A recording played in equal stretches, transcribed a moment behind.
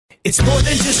It's more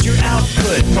than just your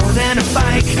output, more than a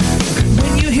bike.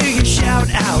 When you hear your shout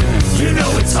out, you know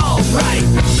it's all right.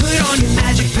 Put on your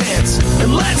magic pants and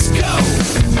let's go.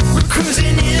 We're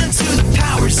cruising into the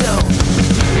power zone.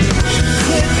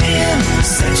 Clip in,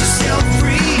 set yourself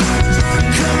free.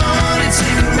 Come on and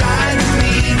take a ride with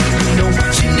me. Know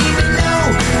what you need to know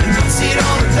and what's it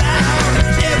all about.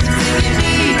 Everything you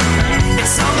need,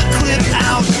 it's on the Clip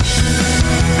Out.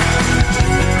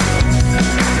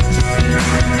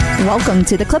 Welcome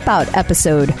to the Clip Out,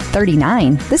 episode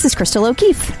 39. This is Crystal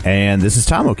O'Keefe. And this is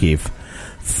Tom O'Keefe.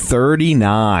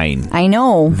 39. I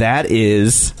know. That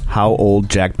is how old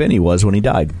Jack Benny was when he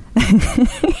died.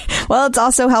 Well, it's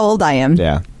also how old I am.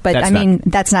 Yeah. But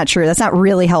that's not true. That's not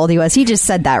really how old he was. He just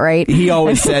said that, right? He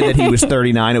always said that he was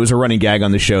 39. It was a running gag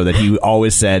on the show that he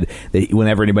always said that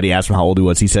whenever anybody asked him how old he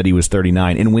was, he said he was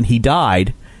 39. And when he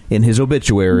died, in his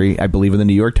obituary, I believe in the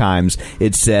New York Times,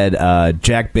 it said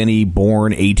Jack Benny,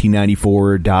 born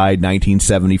 1894, died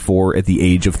 1974 at the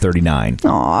age of 39.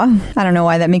 Aw, I don't know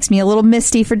why that makes me a little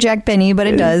misty for Jack Benny, but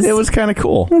it does. It was kind of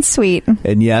cool. It's sweet.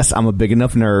 And yes, I'm a big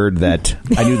enough nerd that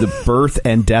I knew the birth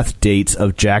and death dates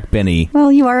of Jack Benny. Well,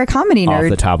 you are a comedy nerd. Off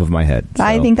the top of my head. So.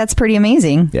 I think that's pretty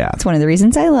amazing. Yeah. It's one of the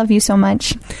reasons I love you so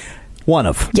much. One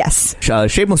of. Yes.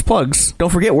 Shameless plugs.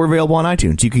 Don't forget, we're available on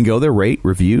iTunes. You can go there, rate,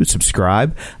 review,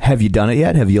 subscribe. Have you done it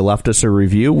yet? Have you left us a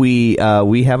review? We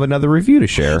have another review to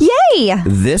share. Yay!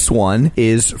 This one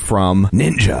is from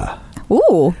Ninja.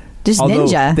 Ooh, just Although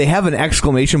Ninja. They have an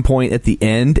exclamation point at the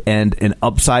end and an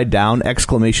upside down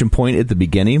exclamation point at the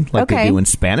beginning, like they do in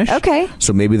Spanish. Okay.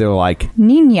 So maybe they're like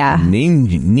Niña.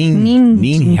 Niña.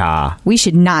 We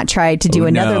should not try to do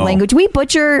another language. We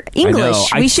butcher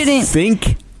English. We shouldn't. I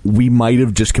think we might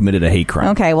have just committed a hate crime.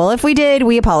 Okay, well, if we did,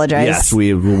 we apologize. Yes,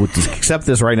 we'll just accept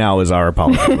this right now as our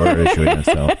apology. We're issuing it,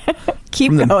 so.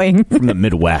 Keep going. From the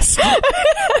Midwest.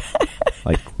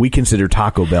 Like, we consider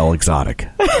Taco Bell exotic.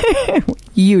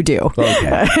 You do.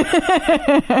 Okay.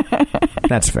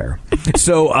 That's fair.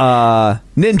 So,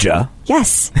 Ninja.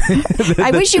 Yes.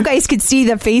 I wish you guys could see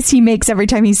the face he makes every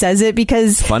time he says it,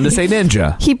 because... Fun to say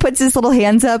Ninja. He puts his little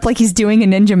hands up like he's doing a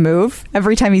ninja move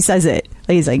every time he says it.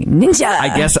 Like he's like, Ninja.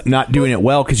 I guess not doing it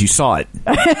well because you saw it.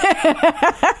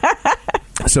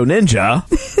 So, Ninja.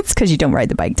 It's because you don't ride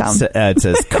the bike, Tom. It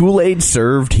says, Kool-Aid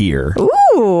served here.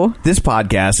 Ooh. This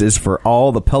podcast is for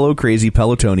all the Pelo crazy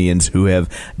Pelotonians who have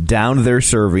downed their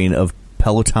serving of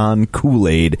Peloton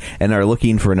Kool-Aid and are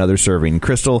looking for another serving.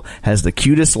 Crystal has the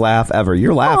cutest laugh ever.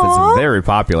 Your laugh is very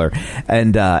popular,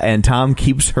 and Tom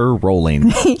keeps her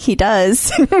rolling. He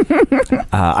does.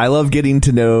 I love getting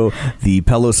to know the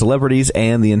Pelo celebrities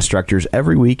and the instructors.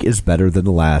 Every week is better than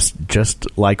the last, just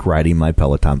like riding my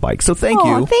Peloton bike. So thank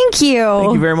you. Thank you.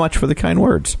 Thank you very much for the kind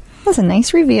words. That's a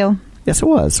nice review. Yes, it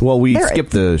was. Well, we skipped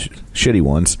the shitty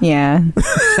ones. Yeah.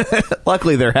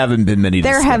 Luckily, there haven't been many.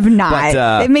 There have not.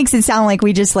 But, it makes it sound like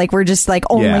we're just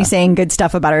only saying good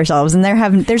stuff about ourselves, and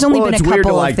there's only been a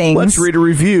couple of things. Let's read a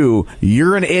review.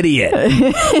 You're an idiot.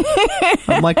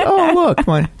 I'm like, oh look,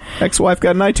 my ex-wife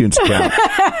got an iTunes account.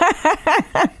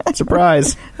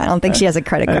 Surprise! I don't think she has a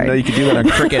credit card. I know you can do that on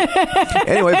Cricket.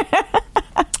 Anyway,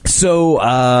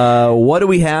 so what do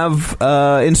we have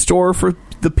in store for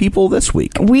the people this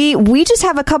week? We just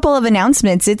have a couple of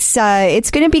announcements. It's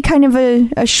going to be kind of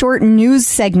a short news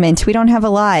segment. We don't have a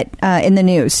lot in the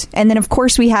news. And then, of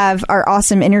course, we have our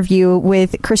awesome interview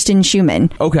with Kristen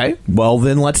Shuman. Okay. Well,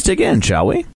 then let's dig in, shall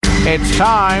we? It's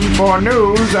time for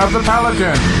News of the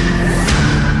Peloton.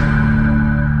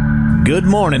 Good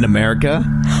morning, America.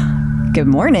 Good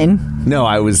morning. No,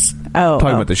 I was talking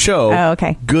about the show. Oh,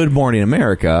 okay. Good Morning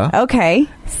America. Okay.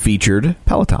 Featured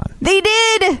Peloton. They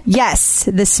did! Yes.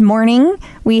 This morning,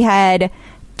 we had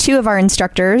two of our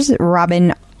instructors,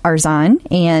 Robin Arzon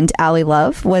and Allie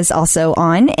Love was also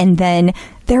on. And then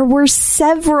there were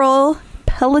several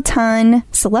Peloton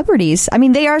celebrities. I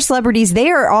mean, they are celebrities. They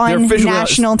are on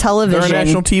national television. They're on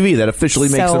national TV. That officially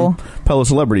makes them Pelo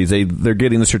celebrities. They're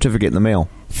getting the certificate in the mail.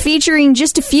 Featuring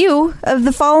just a few of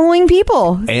the following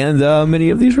people. And many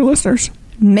of these are listeners.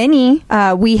 Many.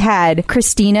 We had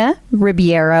Christina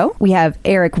Ribeiro. We have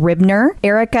Eric Ribner.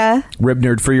 Erica.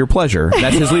 Ribnerd for your pleasure.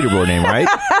 That's his leaderboard name, right?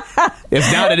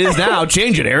 If not, it is now.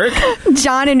 Change it, Eric.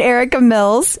 John and Erica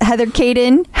Mills. Heather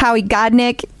Caden. Howie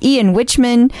Godnick. Ian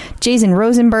Wichman. Jason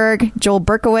Rosenberg. Joel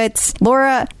Berkowitz.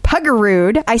 Laura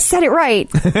Puggerud. I said it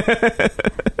right.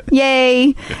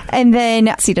 Yay. And then,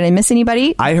 let's see, did I miss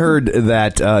anybody? I heard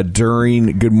that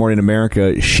during Good Morning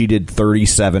America, she did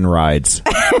 37 rides.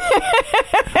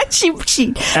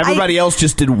 Everybody else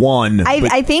just did 1.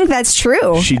 I think that's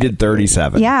true. She did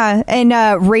 37. Yeah. And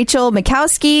Rachel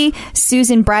Mikowski,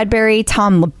 Susan Bradbury,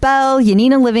 Tom LaBelle,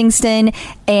 Yanina Livingston,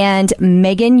 and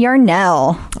Megan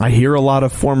Yarnell. I hear a lot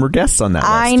of former guests on that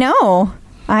list.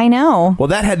 I know. Well,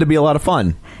 that had to be a lot of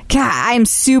fun. God, I'm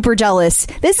super jealous.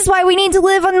 This is why we need to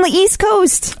live on the East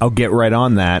Coast. I'll get right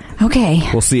on that. Okay.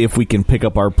 We'll see if we can pick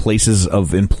up our places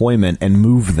of employment and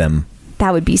move them.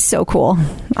 That would be so cool.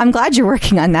 I'm glad you're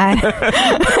working on that.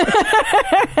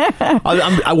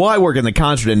 I work in the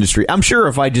concert industry. I'm sure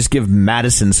if I just give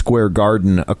Madison Square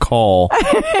Garden a call,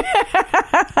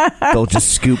 they'll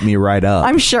just scoop me right up.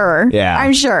 I'm sure. Yeah.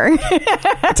 I'm sure.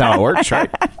 That's how it works, right?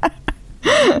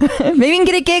 Maybe you can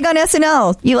get a gig on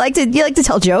SNL. You like to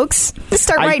tell jokes? Just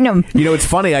start writing them. You know, it's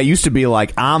funny. I used to be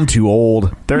like, I'm too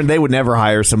old. They would never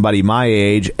hire somebody my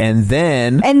age. And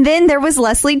then there was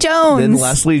Leslie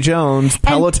Jones.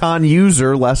 Peloton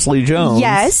user Leslie Jones.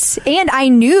 Yes, and I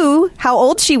knew how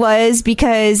old she was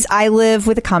because I live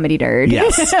with a comedy nerd.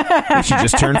 Yes, and she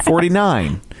just turned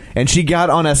 49. And she got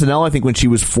on SNL, I think, when she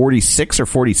was 46 or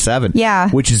 47. Yeah.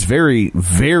 Which is very,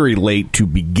 very late to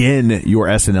begin your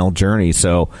SNL journey.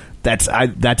 So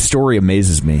that story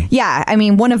amazes me. Yeah. I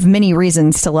mean, one of many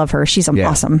reasons to love her. She's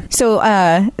awesome. So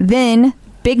then...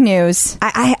 big news.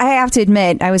 I have to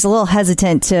admit, I was a little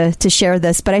hesitant to share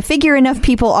this, but I figure enough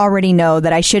people already know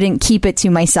that I shouldn't keep it to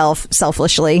myself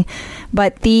selfishly.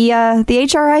 But the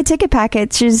HRI ticket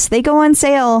packages, they go on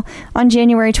sale on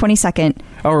January 22nd.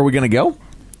 Oh, are we going to go?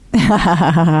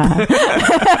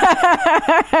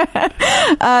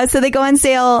 So they go on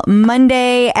sale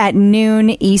Monday at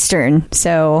noon Eastern.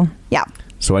 So, yeah.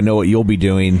 So I know what you'll be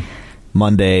doing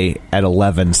Monday at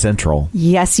 11 Central.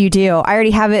 Yes, you do. I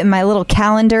already have it in my little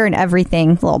calendar and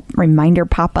everything. Little reminder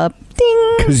pop up.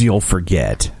 Ding. Because you'll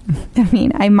forget. I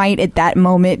mean, I might at that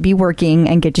moment be working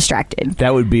and get distracted.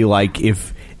 That would be like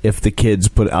if the kids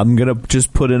I'm going to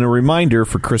just put in a reminder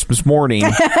for Christmas morning.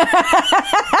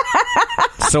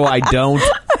 So I don't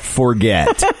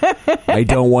forget. I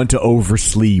don't want to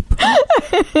oversleep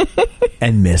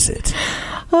and miss it.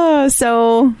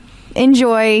 So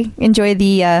enjoy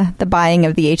the buying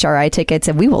of the HRI tickets,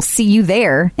 and we will see you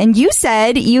there. And you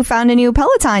said you found a new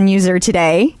Peloton user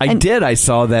today. I did. I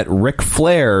saw that Ric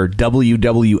Flair,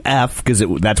 WWF, because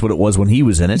that's what it was when he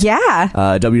was in it. Yeah.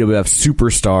 WWF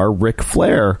superstar Ric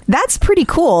Flair. That's pretty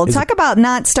cool. Talk about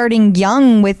not starting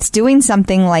young with doing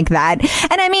something like that.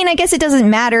 And I mean, I guess it doesn't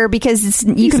matter because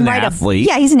he's an athlete.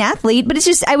 Yeah, he's an athlete. But it's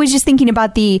just, I was just thinking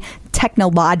about the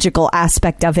technological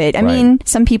aspect of it. I mean,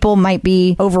 some people might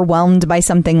be overwhelmed by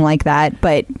something like that,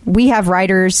 but we have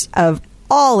riders of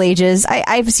all ages.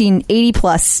 I've seen 80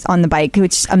 plus on the bike,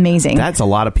 which is amazing. That's a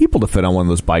lot of people to fit on one of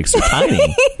those bikes. They're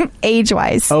tiny.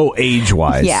 Age-wise. Oh,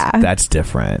 age-wise. Yeah. That's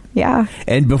different. Yeah.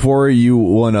 And before you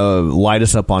want to light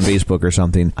us up on Facebook or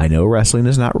something, I know wrestling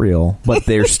is not real, but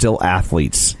they're still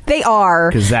athletes. They are.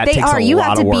 Because that takes a lot of work. You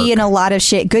have to be in a lot of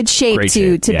good shape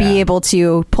to be able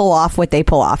to pull off what they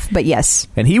pull off. But yes.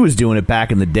 And he was doing it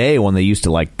back in the day when they used to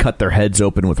like cut their heads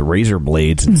open with razor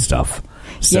blades and stuff.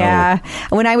 So, yeah.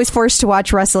 When I was forced to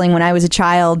watch wrestling when I was a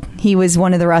child, he was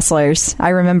one of the wrestlers. I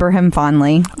remember him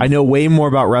fondly. I know way more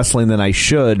about wrestling than I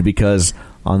should because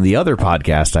on the other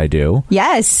podcast I do.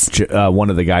 Yes.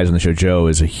 One of the guys on the show, Joe,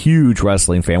 is a huge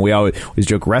wrestling fan. We always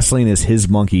joke wrestling is his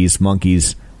monkeys.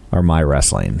 Monkeys are my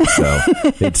wrestling. So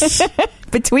it's...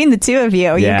 Between the two of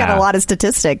you, you've got a lot of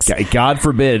statistics. God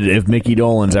forbid if Mickey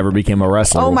Dolenz ever became a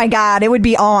wrestler. Oh my God, it would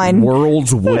be on.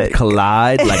 Worlds would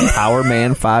collide like Power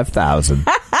Man 5000.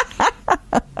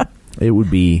 It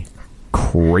would be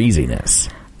craziness.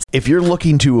 If you're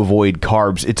looking to avoid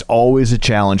carbs, it's always a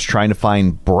challenge trying to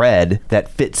find bread that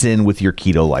fits in with your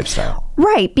keto lifestyle.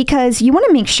 Right, because you want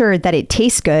to make sure that it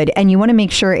tastes good and you want to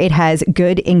make sure it has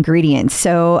good ingredients.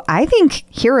 So I think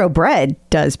Hero Bread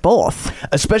does both.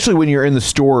 Especially when you're in the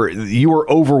store, you are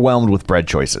overwhelmed with bread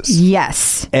choices.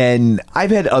 Yes. And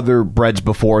I've had other breads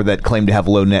before that claim to have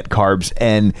low net carbs,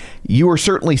 and you are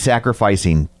certainly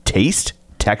sacrificing taste,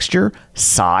 texture,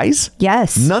 size.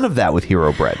 Yes. None of that with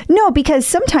Hero Bread. No, because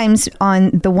sometimes on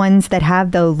the ones that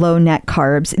have the low net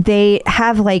carbs, they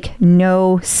have like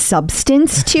no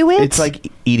substance to it. It's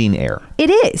like eating air.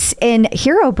 It is. And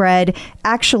Hero Bread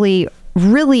actually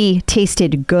really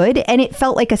tasted good, and it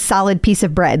felt like a solid piece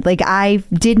of bread. Like I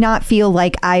did not feel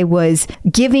like I was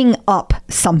giving up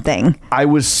something. I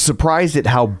was surprised at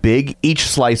how big each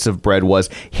slice of bread was.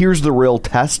 Here's the real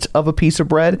test of a piece of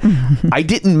bread. I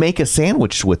didn't make a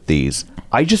sandwich with these.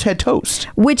 I just had toast.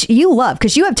 Which you love,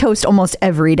 because you have toast almost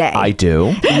every day. I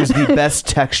do. It was the best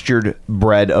textured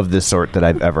bread of this sort that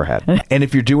I've ever had. And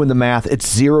if you're doing the math,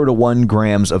 it's 0 to 1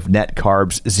 grams of net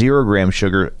carbs, 0 gram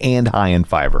sugar, and high in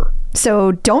fiber.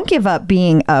 So don't give up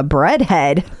being a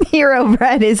breadhead. Hero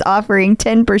Bread is offering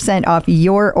 10% off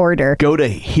your order. Go to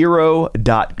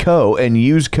hero.co and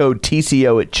use code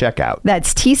TCO at checkout.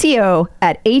 That's TCO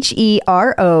at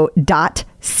HERO.co.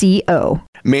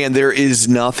 Man, there is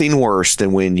nothing worse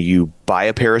than when you buy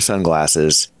a pair of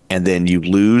sunglasses and then you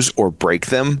lose or break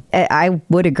them. I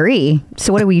would agree.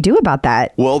 So what do we do about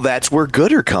that? Well, that's where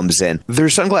Gooder comes in. Their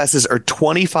sunglasses are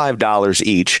 $25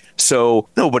 each, so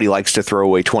nobody likes to throw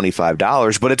away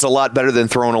 $25, but it's a lot better than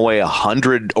throwing away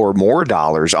 $100 or more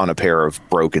on a pair of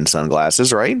broken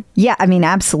sunglasses, right? Yeah, I mean,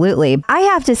 absolutely. I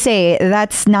have to say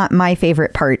that's not my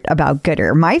favorite part about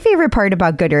Gooder. My favorite part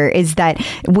about Gooder is that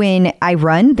when I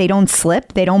run, they don't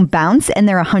slip, they don't bounce, and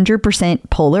they're 100%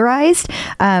 polarized.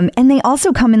 And they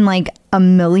also come in like a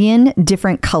million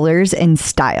different colors and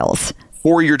styles.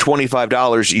 For your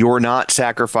 $25, you're not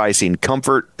sacrificing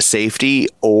comfort, safety,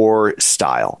 or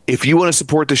style. If you want to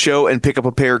support the show and pick up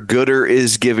a pair, Gooder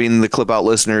is giving the Clip Out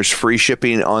listeners free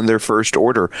shipping on their first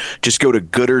order. Just go to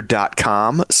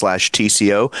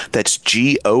gooder.com/TCO. That's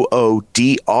GOODR.com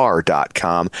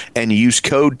and use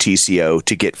code TCO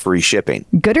to get free shipping.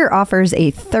 Gooder offers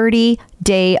a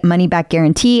 30-day money-back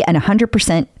guarantee and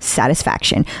 100%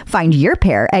 satisfaction. Find your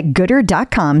pair at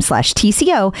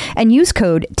gooder.com/TCO and use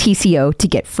code TCO to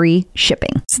get free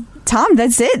shipping. Tom,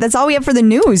 that's it. That's all we have for the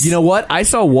news. You know what? I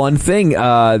saw one thing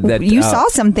that... You saw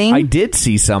something. I did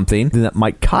see something that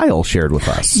Mike Kyle shared with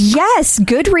us. Yes,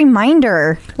 good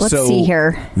reminder. Let's see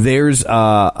here. There's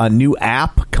a new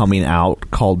app coming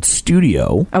out called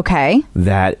Studio. Okay.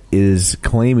 That is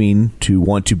claiming to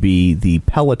want to be the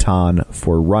Peloton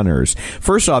for runners.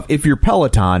 First off, if you're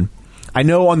Peloton... I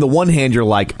know on the one hand you're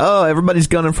like, oh, everybody's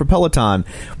gunning for Peloton,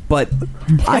 but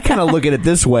I kind of look at it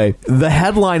this way. The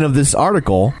headline of this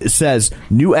article says,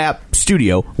 new app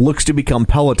Studio looks to become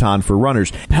Peloton for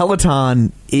runners.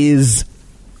 Peloton is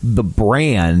the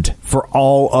brand for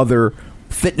all other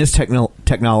fitness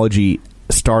technology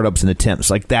startups and attempts.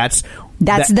 Like that's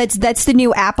the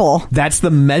new Apple. That's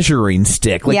the measuring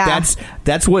stick. Like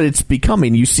that's what it's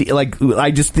becoming. You see, like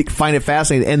I just find it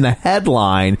fascinating. In the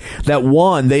headline, that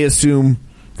one, they assume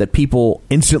that people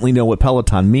instantly know what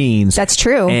Peloton means. That's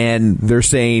true. And they're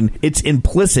saying it's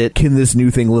implicit. Can this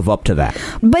new thing live up to that?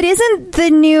 But isn't the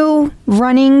new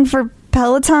running for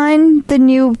Peloton the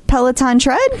new Peloton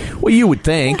tread? Well, you would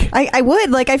think. I would.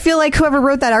 Like, I feel like whoever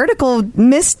wrote that article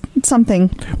missed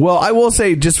something. Well, I will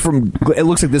say, just from it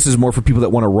looks like this is more for people that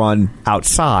want to run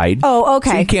outside. Oh,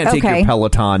 okay. So you can't take your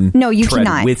Peloton you tread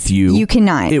cannot. with you. You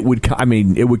cannot. It would. I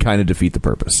mean, it would kind of defeat the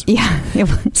purpose. Yeah.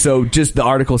 So, just the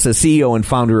article says CEO and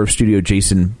founder of Studio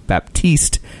Jason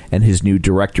Baptiste and his new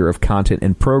director of content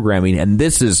and programming, and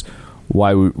this is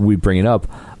why we bring it up.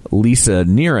 Lisa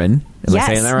Niren. Am I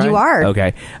saying that right? You are.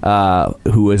 Okay.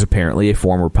 Who is apparently a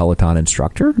former Peloton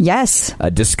instructor. Yes.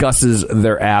 Discusses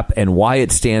their app and why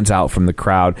it stands out from the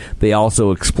crowd. They also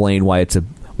explain why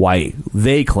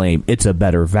they claim it's a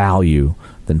better value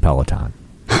than Peloton.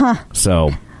 Huh. So.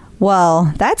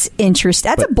 Well, that's interesting.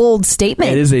 That's a bold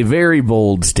statement. It is a very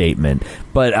bold statement.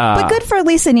 But good for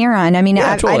Lisa Niren. I mean,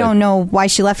 yeah, totally. I don't know why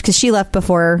she left, because she left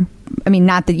before. I mean,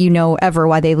 not that you know ever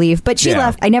why they leave, but she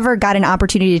left. I never got an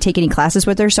opportunity to take any classes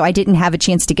with her, so I didn't have a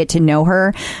chance to get to know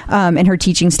her and her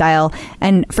teaching style.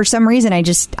 And for some reason, I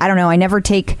don't know. I never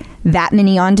take that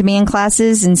many on-demand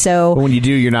classes, and so... But when you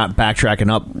do, you're not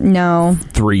backtracking up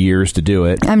 3 years to do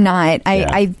it. I'm not.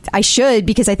 I should,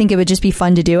 because I think it would just be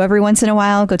fun to do every once in a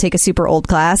while, go take a super old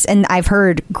class, and I've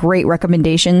heard great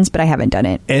recommendations, but I haven't done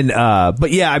it. And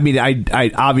but yeah, I mean,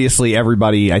 I obviously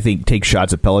everybody I think takes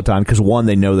shots at Peloton because one,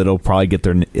 they know that it'll probably get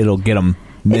them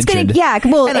mentioned.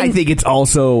 And I think it's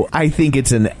also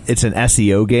it's an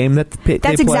SEO game that they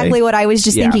play. Exactly what I was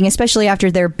just thinking, especially after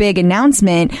their big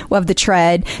announcement of the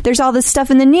tread. There's all this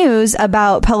stuff in the news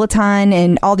about Peloton,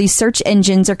 and all these search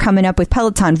engines are coming up with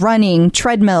Peloton running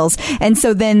treadmills, and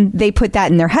so then they put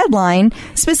that in their headline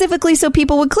specifically so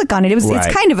people would click on it. It's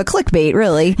kind of a clickbait,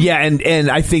 really. Yeah,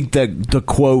 and I think the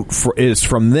quote is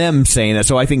from them saying it,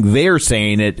 so I think they're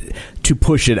saying it to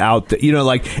push it out.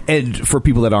 And for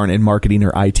people that aren't in marketing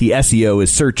or IT, SEO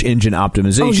is search engine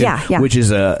optimization, which is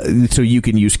so you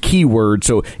can use keywords.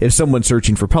 So if someone's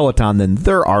searching for Peloton, then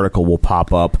their article will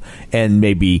pop up, and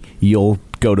maybe you'll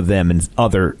go to them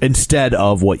instead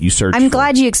of what you search I'm for.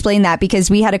 glad you explained that, because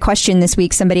we had a question this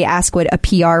week. Somebody asked what a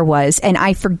PR was, and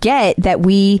I forget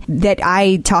that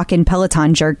I talk in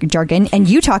Peloton jargon and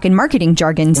you talk in marketing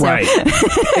jargon. So. Right.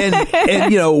 and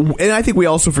I think we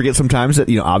also forget sometimes that,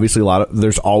 obviously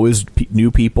there's always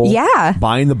new people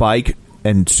buying the bike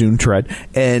and soon tread,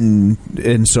 and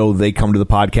so they come to the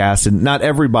podcast, and not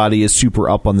everybody is super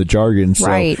up on the jargon. So,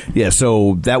 right. Yeah,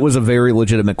 so that was a very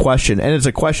legitimate question, and it's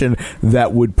a question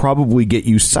that would probably get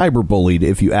you cyberbullied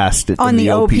if you asked it on in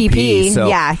the OPP. So,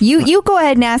 yeah, you go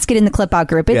ahead and ask it in the Clip Out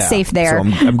group. It's safe there.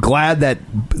 So I'm glad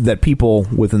that people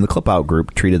within the Clip Out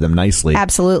group treated them nicely.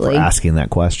 Absolutely. For asking that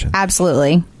question.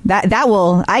 Absolutely. That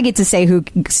will, I get to say who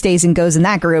stays and goes in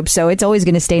that group, so it's always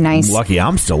going to stay nice. I'm lucky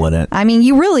I'm still in it. I mean,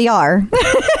 you really are.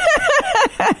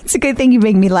 It's a good thing you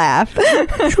make me laugh.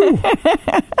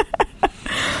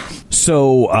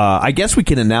 So I guess we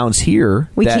can announce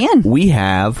here that we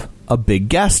have a big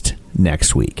guest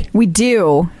next week. We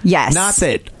do, yes. Not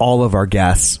that all of our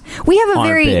guests we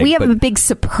have a big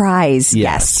surprise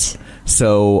yes. guest.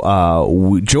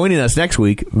 So joining us next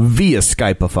week via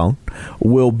Skype-a-phone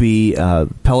will be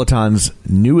Peloton's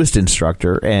newest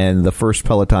instructor and the first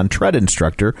Peloton tread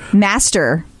instructor.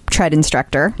 Master tread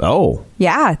instructor. Oh.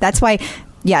 Yeah, that's why...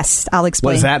 Yes, I'll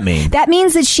explain. What does that mean? That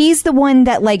means that she's the one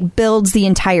that builds the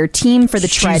entire team for the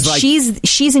tread.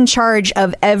 She's in charge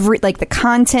of the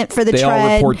content for the tread. They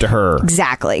all report to her.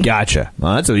 Exactly. Gotcha.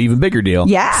 Well, that's an even bigger deal.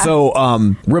 Yeah.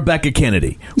 So Rebecca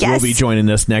Kennedy will be joining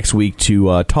us next week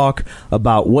to talk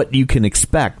about what you can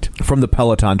expect from the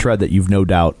Peloton tread that you've no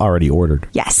doubt already ordered.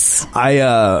 Yes.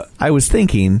 I was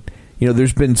thinking,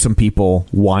 there's been some people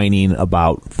whining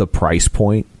about the price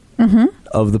point. Mm-hmm.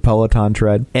 Of the Peloton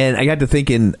tread, and I got to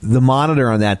thinking the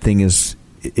monitor on that thing is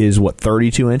what,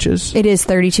 32 inches? It is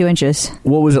 32 inches.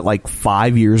 What was it, like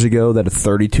 5 years ago that a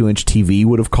 32-inch TV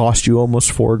would have cost you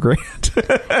almost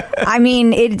 $4,000? I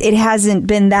mean, it hasn't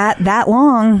been that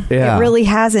long. Yeah. It really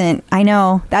hasn't. I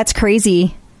know. That's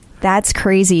crazy. That's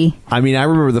crazy. I mean, I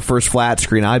remember the first flat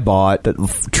screen I bought,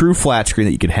 the true flat screen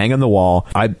that you could hang on the wall.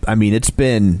 I mean, it's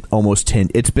been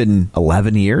it's been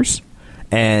 11 years,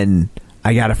 and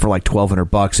I got it for like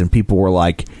 $1,200, and people were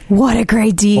like, "What a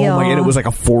great deal!" Oh my god, it was like a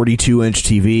 42-inch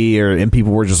TV, and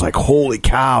people were just like, "Holy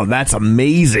cow, that's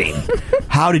amazing!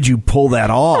 How did you pull that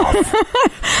off?"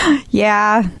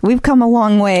 Yeah, we've come a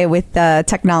long way with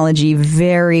technology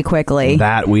very quickly.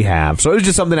 That we have. So it was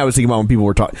just something I was thinking about when people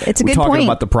were talking. It's a good talking point.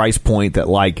 About the price point. That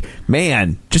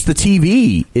man, just the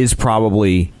TV is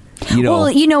probably. Well,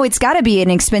 it's got to be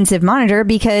an expensive monitor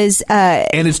because...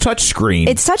 and it's touchscreen.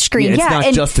 It's touchscreen, It's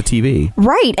not just a TV.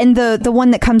 Right. And the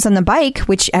one that comes on the bike,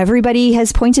 which everybody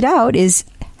has pointed out, is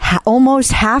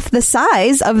almost half the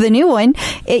size of the new one.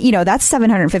 That's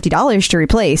 $750 to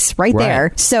replace right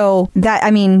there. So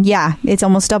it's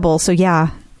almost double. So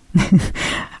yeah.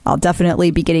 I'll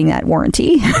definitely be getting that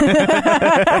warranty.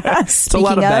 It's a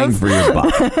lot of bang for your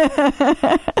buck.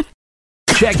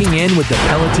 Checking in with the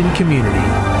Peloton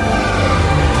community.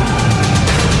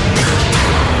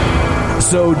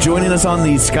 So joining us on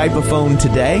the Skype-a-phone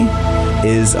today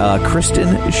is Kristen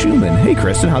Shuman. Hey,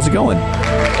 Kristen, how's it going?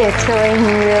 It's going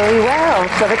really well.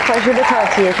 It's a pleasure to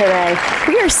talk to you today.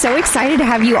 We are so excited to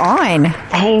have you on.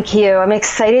 Thank you. I'm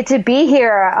excited to be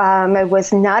here. I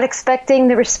was not expecting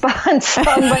the response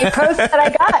from my post that I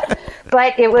got,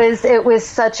 but it was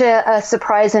such a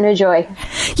surprise and a joy.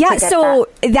 Yeah, so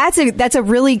that's a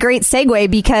really great segue,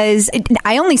 because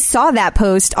I only saw that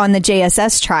post on the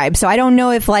JSS tribe, so I don't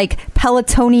know if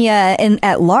Pelotonia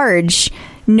at large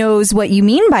knows what you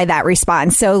mean by that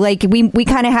response. So we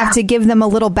kind of have to give them a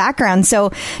little background.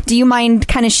 So do you mind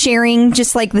kind of sharing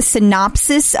just the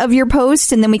synopsis of your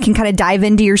post, and then we can kind of dive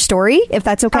into your story, if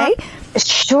that's okay?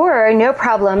 Sure, no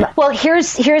problem. Well,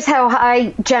 here's how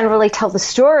I generally tell the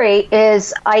story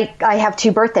is I have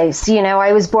two birthdays.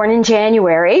 I was born in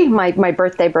January, my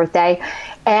birthday,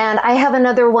 and I have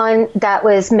another one that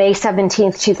was May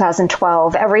 17th,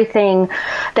 2012. Everything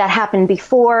that happened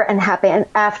before and happened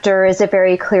after is a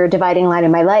very clear dividing line in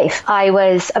my life. I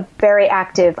was very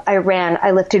active. I ran.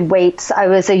 I lifted weights. I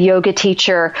was a yoga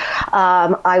teacher.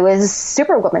 I was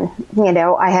Superwoman.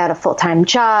 I had a full-time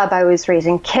job. I was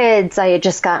raising kids. I had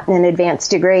just gotten an advanced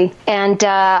degree. And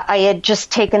I had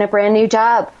just taken a brand new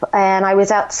job. And I was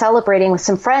out celebrating with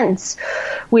some friends.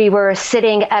 We were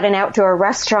sitting at an outdoor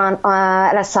restaurant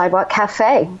at a sidewalk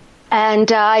cafe.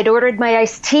 And I'd ordered my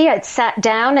iced tea. I'd sat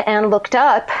down and looked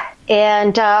up,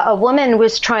 and a woman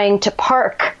was trying to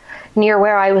park near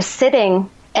where I was sitting.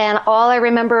 And all I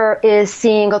remember is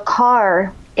seeing a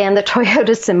car and the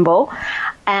Toyota symbol.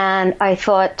 And I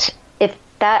thought, if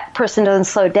that person doesn't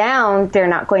slow down, they're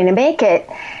not going to make it.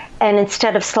 And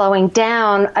instead of slowing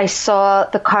down, I saw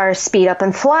the car speed up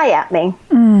and fly at me.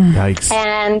 Yikes.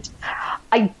 And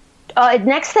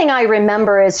next thing I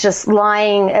remember is just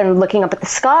lying and looking up at the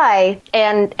sky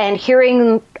and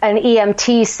hearing an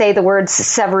EMT say the words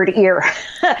severed ear.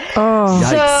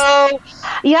 So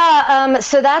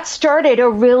that started a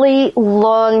really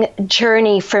long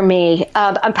journey for me.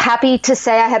 I'm happy to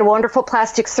say I had a wonderful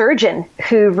plastic surgeon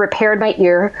who repaired my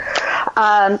ear.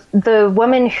 The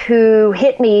woman who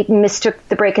hit me mistook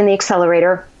the brake and the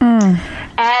accelerator.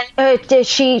 And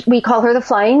we call her the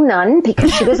Flying Nun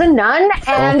because she was a nun,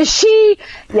 and yes. She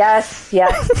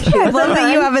I love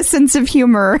that you have a sense of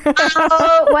humor.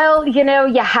 Oh, well, you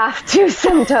have to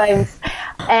sometimes.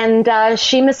 And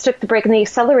she mistook the brake and the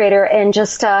accelerator and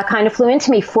just kind of flew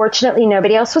into me. Fortunately,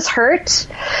 nobody else was hurt.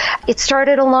 It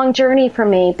started a long journey for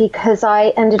me because I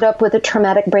ended up with a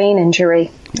traumatic brain injury.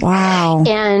 Wow.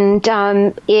 And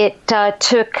it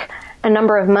took a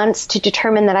number of months to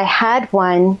determine that I had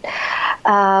one.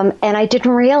 And I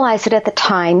didn't realize it at the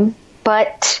time,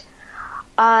 but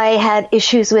I had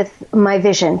issues with my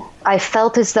vision. I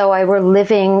felt as though I were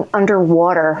living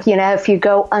underwater. If you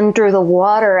go under the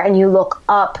water and you look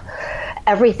up,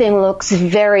 everything looks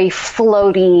very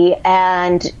floaty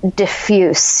and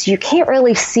diffuse. You can't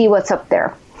really see what's up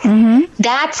there. Mm-hmm.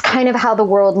 That's kind of how the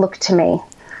world looked to me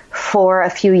for a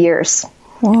few years.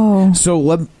 Whoa. So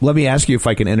let me ask you if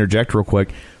I can interject real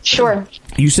quick. Sure.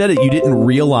 You said that you didn't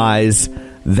realize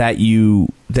that you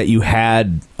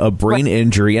had a brain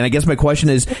injury, and I guess my question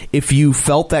is, if you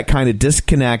felt that kind of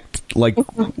disconnect, what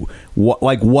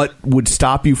would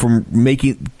stop you from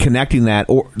connecting that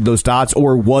or those dots,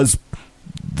 or was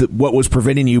what was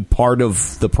preventing you part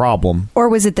of the problem, or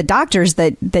was it the doctors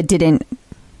that didn't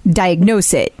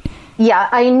diagnose it? Yeah,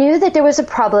 I knew that there was a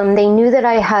problem. They knew that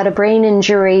I had a brain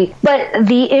injury, but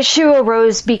the issue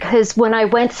arose because when I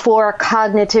went for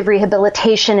cognitive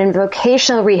rehabilitation and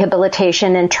vocational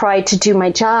rehabilitation and tried to do my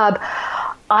job,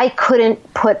 I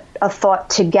couldn't put a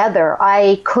thought together.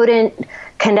 I couldn't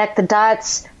connect the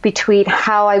dots between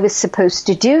how I was supposed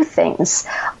to do things.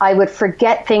 I would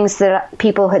forget things that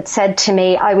people had said to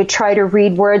me. I would try to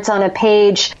read words on a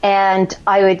page and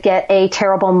I would get a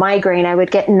terrible migraine. I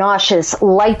would get nauseous.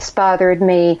 Lights bothered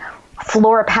me.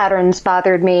 Floor patterns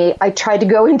bothered me. I tried to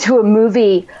go into a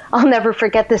movie. I'll never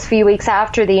forget this few weeks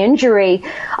after the injury.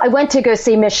 I went to go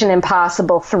see Mission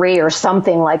Impossible 3 or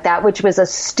something like that, which was a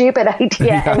stupid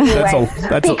idea anyway.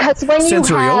 That's when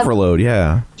sensory overload,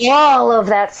 yeah. All of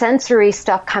that sensory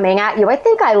stuff coming at you. I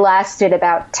think I lasted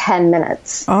about 10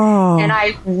 minutes. Oh. And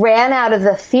I ran out of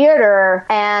the theater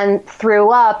and threw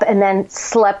up and then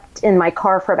slept in my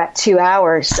car for about 2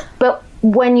 hours. But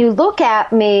when you look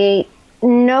at me,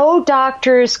 no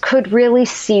doctors could really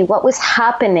see what was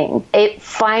happening. It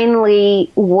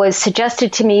finally was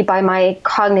suggested to me by my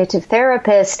cognitive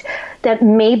therapist that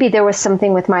maybe there was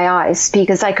something with my eyes,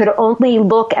 because I could only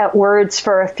look at words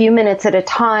for a few minutes at a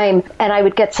time, and I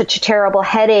would get such a terrible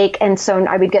headache, and so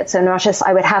I would get so nauseous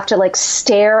I would have to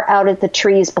stare out at the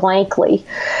trees blankly.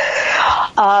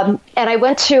 And I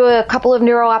went to a couple of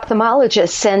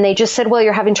neuro-ophthalmologists, and they just said, well,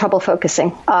 you're having trouble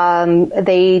focusing.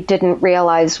 They didn't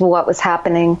realize what was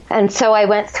happening. And so I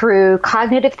went through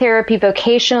cognitive therapy,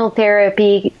 vocational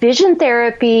therapy, vision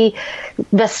therapy,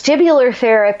 vestibular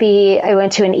therapy. I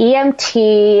went to an EMT.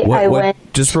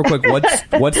 Just real quick,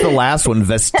 what's the last one?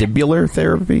 Vestibular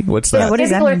therapy? What's that? Yeah, what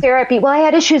is that? Vestibular therapy. Well, I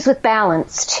had issues with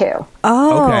balance too.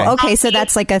 Oh, okay. So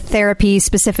that's like a therapy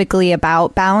specifically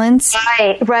about balance?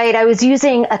 Right. I was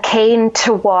using a cane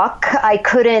to walk. I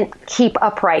couldn't keep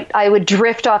upright. I would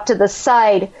drift off to the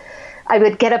side. I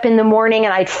would get up in the morning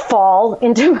and I'd fall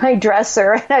into my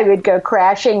dresser and I would go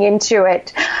crashing into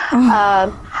it.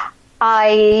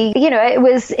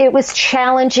 It was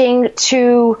challenging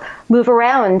to move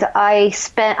around. I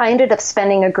ended up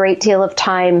spending a great deal of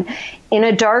time in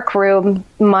a dark room,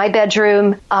 my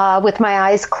bedroom, with my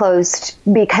eyes closed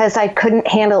because I couldn't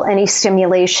handle any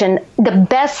stimulation.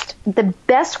 The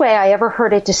best way I ever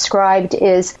heard it described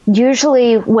is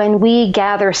usually when we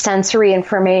gather sensory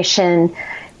information,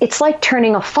 it's like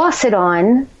turning a faucet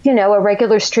on, a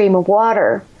regular stream of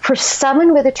water. For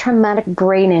someone with a traumatic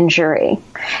brain injury,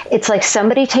 it's like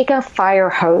somebody taking a fire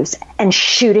hose and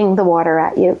shooting the water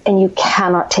at you, and you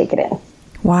cannot take it in.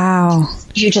 Wow.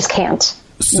 You just can't.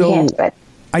 So you can't do it.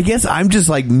 I guess I'm just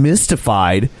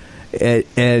mystified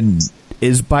and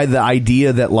is by the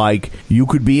idea that you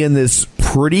could be in this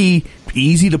pretty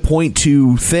easy to point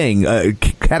to thing, a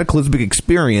cataclysmic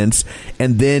experience,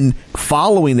 and then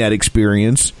following that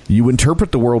experience, you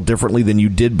interpret the world differently than you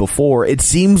did before. It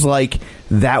seems like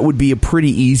that would be a pretty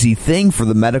easy thing for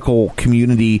the medical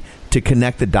community to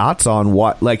connect the dots on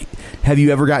what, like, have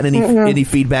you ever gotten any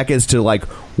feedback as to like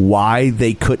why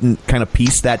they couldn't kind of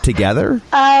piece that together?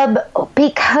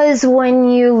 Because when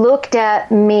you looked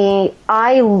at me,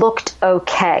 I looked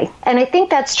okay. And I think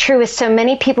that's true with so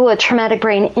many people with traumatic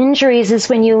brain injuries, is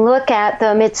when you look at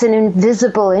them, it's an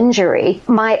invisible injury.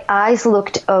 My eyes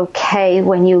looked okay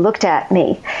when you looked at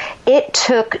me. It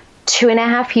took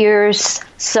 2.5 years,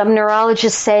 some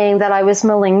neurologists saying that I was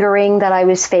malingering, that I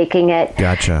was faking it.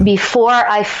 Gotcha. Before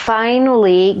I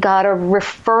finally got a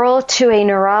referral to a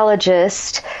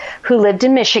neurologist who lived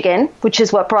in Michigan, which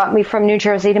is what brought me from New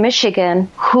Jersey to Michigan,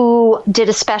 who did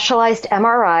a specialized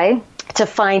MRI to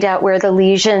find out where the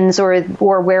lesions or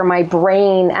where my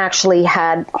brain actually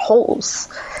had holes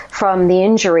from the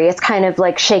injury. It's kind of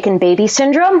like shaken baby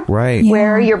syndrome, right?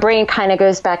 Where your brain kind of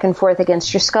goes back and forth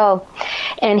against your skull.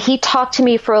 And he talked to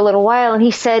me for a little while, and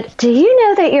he said, "Do you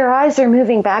know that your eyes are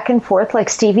moving back and forth like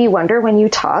Stevie Wonder when you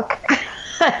talk?"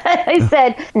 I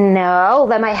said, no,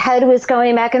 that my head was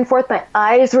going back and forth. My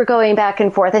eyes were going back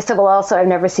and forth. I said, well, also, I've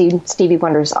never seen Stevie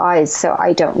Wonder's eyes, so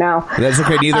I don't know. That's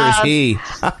okay. Neither is he.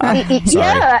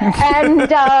 Yeah.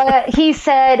 And he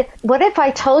said, what if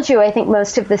I told you I think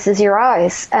most of this is your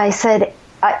eyes? I said,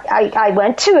 I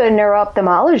went to a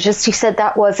neuro-ophthalmologist. He said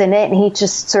that wasn't it. And he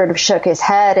just sort of shook his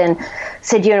head and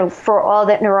said, you know, for all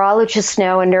that neurologists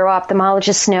know and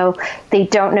neuro-ophthalmologists know, they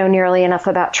don't know nearly enough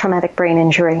about traumatic brain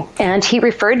injury. And he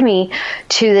referred me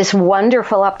to this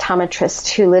wonderful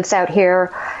optometrist who lives out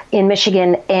here in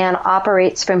Michigan and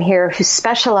operates from here, who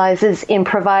specializes in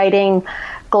providing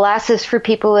glasses for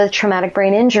people with traumatic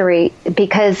brain injury,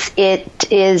 because it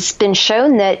has been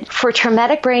shown that for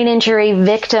traumatic brain injury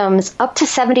victims, up to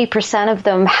 70% of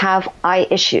them have eye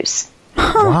issues.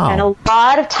 Wow. And a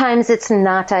lot of times it's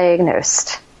not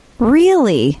diagnosed.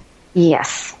 Really?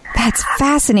 Yes. That's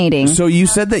fascinating. So you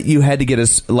said that you had to get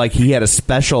he had a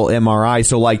special MRI.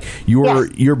 So like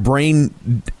your brain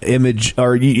image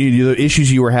or the issues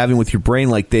you were having with your brain,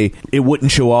 like it wouldn't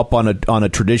show up on a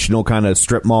traditional kind of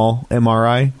strip mall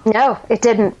MRI? No, it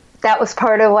didn't. That was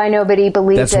part of why nobody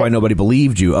believed it. That's why nobody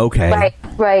believed you. Okay.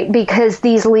 Right. Because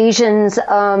these lesions, 3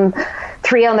 on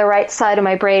the right side of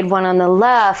my brain, 1 on the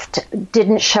left,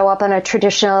 didn't show up on a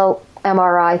traditional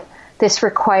MRI. This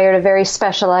required a very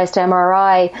specialized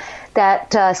MRI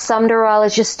that some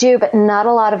neurologists do, but not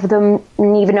a lot of them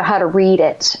even know how to read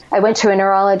it. I went to a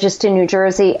neurologist in New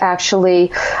Jersey,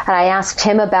 actually, and I asked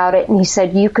him about it, and he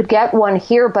said, you could get one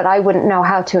here, but I wouldn't know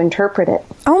how to interpret it.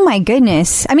 Oh, my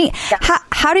goodness. I mean,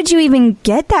 how did you even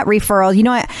get that referral? You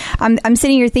know, I'm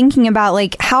sitting here thinking about,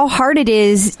 like, how hard it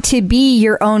is to be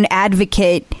your own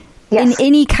advocate in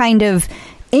any kind of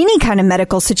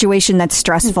medical situation that's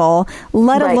stressful,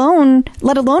 let alone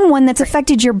one that's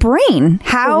affected your brain.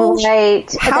 How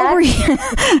were you?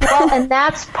 Well, and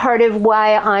that's part of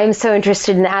why I'm so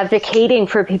interested in advocating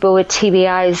for people with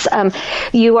TBIs.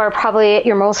 You are probably at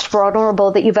your most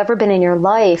vulnerable that you've ever been in your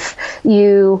life.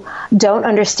 You don't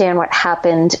understand what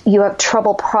happened. You have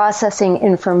trouble processing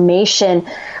information.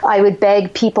 I would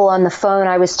beg people on the phone.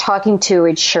 I was talking to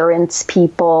insurance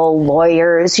people,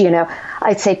 lawyers,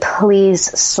 I'd say, please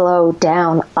slow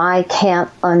down. I can't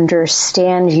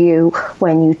understand you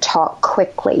when you talk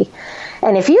quickly.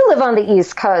 And if you live on the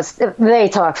East Coast, they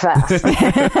talk fast.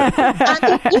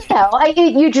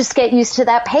 You just get used to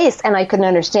that pace, and I couldn't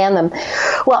understand them.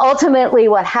 Well, ultimately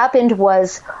what happened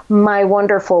was my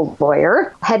wonderful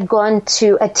lawyer had gone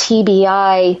to a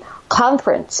TBI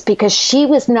conference because she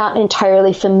was not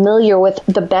entirely familiar with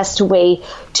the best way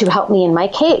to help me in my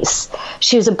case.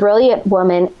 She was a brilliant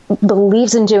woman,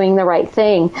 believes in doing the right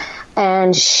thing,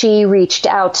 and she reached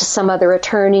out to some other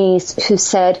attorneys who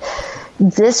said,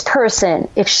 this person,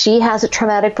 if she has a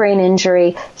traumatic brain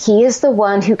injury, he is the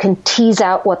one who can tease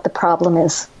out what the problem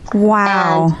is.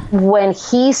 Wow. And when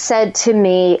he said to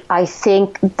me, I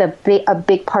think a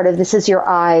big part of this is your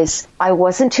eyes, I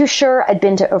wasn't too sure. I'd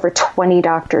been to over 20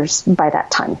 doctors by that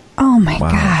time. Oh, my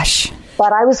gosh.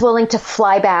 But I was willing to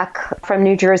fly back from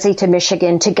New Jersey to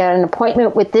Michigan to get an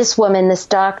appointment with this woman, this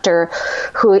doctor,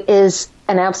 who is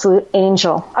an absolute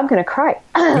angel. I'm going to cry.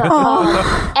 And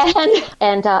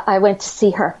I went to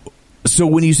see her. So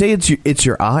when you say it's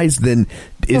your eyes, then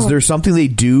is there something they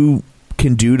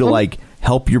can do to like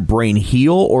help your brain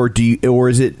heal, or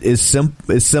is it as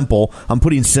simple? I'm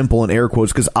putting simple in air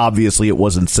quotes because obviously it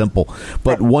wasn't simple.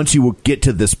 But once you get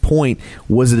to this point,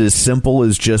 was it as simple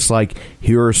as just like,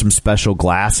 here are some special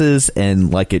glasses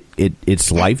and like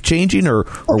it's life changing, or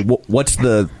what's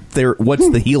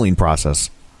the healing process?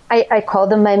 I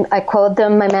called them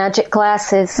my magic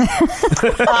glasses. The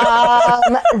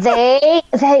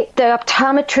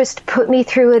optometrist put me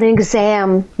through an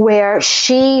exam where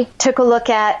she took a look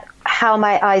at how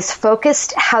my eyes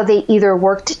focused, how they either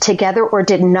worked together or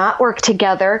did not work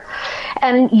together.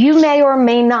 And you may or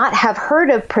may not have heard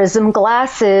of prism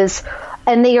glasses,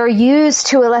 and they are used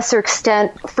to a lesser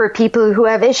extent for people who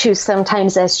have issues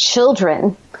sometimes as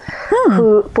children.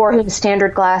 For whom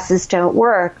standard glasses don't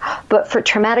work. But for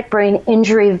traumatic brain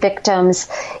injury victims,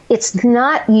 it's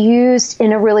not used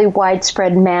in a really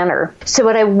widespread manner. So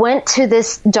when I went to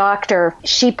this doctor,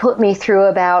 she put me through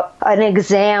about an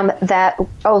exam that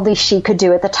only she could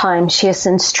do at the time. She has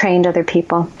since trained other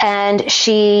people. And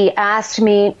she asked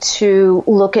me to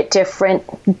look at different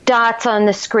dots on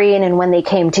the screen and when they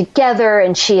came together,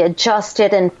 and she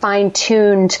adjusted and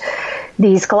fine-tuned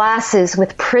these glasses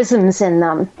with prisms in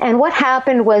them. And what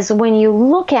happened was, when you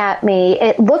look at me,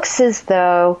 it would look as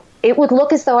though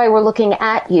I were looking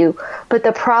at you. But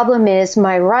the problem is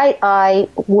my right eye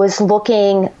was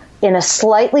looking in a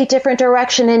slightly different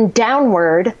direction and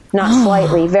downward, not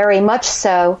slightly, very much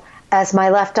so, as my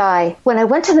left eye. When I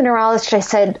went to the neurologist, I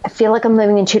said, I feel like I'm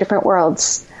living in two different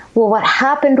worlds. Well, what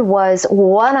happened was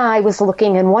one eye was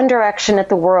looking in one direction at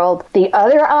the world. The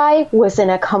other eye was in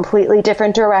a completely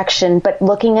different direction, but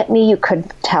looking at me, you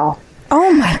couldn't tell.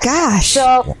 Oh my gosh.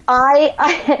 So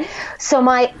so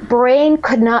my brain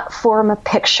could not form a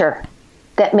picture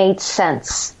that made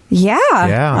sense.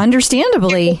 Yeah.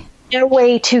 Understandably. No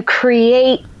way to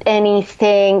create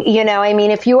anything, I mean,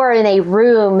 if you are in a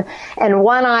room and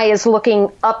one eye is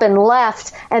looking up and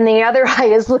left and the other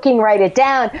eye is looking right and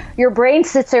down, your brain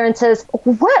sits there and says,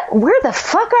 where the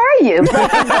fuck are you?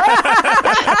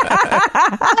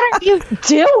 What are you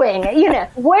doing?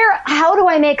 How do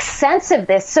I make sense of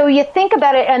this? So you think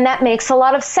about it, and that makes a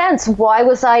lot of sense. Why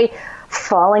was I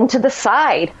falling to the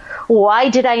side? Why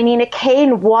did I need a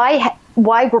cane? Why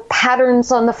were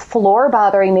patterns on the floor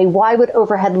bothering me? Why would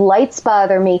overhead lights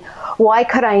bother me? Why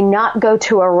could I not go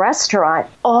to a restaurant?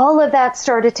 All of that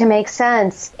started to make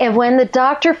sense. And when the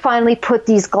doctor finally put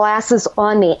these glasses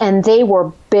on me, and they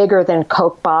were bigger than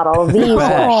Coke bottles, these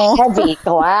were heavy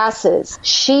glasses,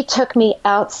 she took me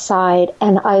outside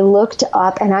and I looked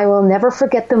up, and I will never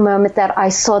forget the moment that I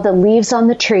saw the leaves on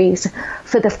the trees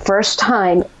for the first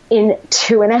time in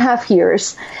 2.5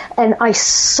 years. And I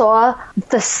saw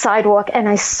the sidewalk and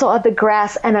I saw the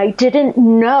grass, and I didn't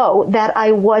know that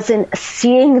I wasn't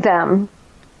seeing them.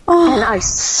 And I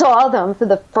saw them for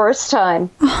the first time.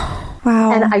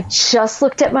 Wow. And I just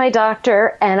looked at my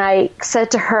doctor and I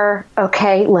said to her,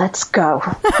 okay, let's go.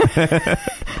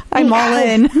 I'm all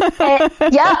in.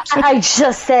 I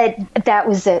just said that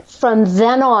was it. From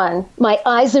then on, my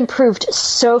eyes improved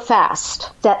so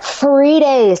fast that 3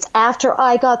 days after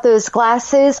I got those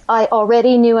glasses, I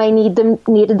already knew I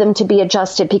needed them to be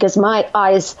adjusted, because my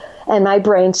eyes and my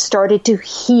brain started to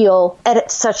heal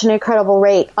at such an incredible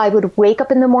rate. I would wake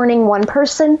up in the morning one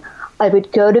person, I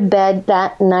would go to bed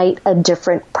that night a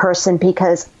different person,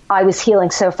 because I was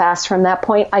healing so fast from that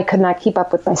point. I could not keep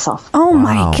up with myself. Oh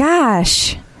my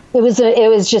gosh. It was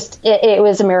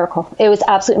a miracle. It was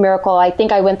absolute miracle. I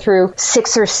think I went through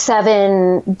 6 or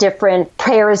 7 different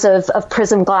pairs of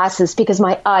prism glasses, because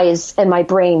my eyes and my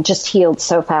brain just healed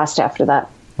so fast after that.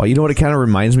 Well, you know what it kind of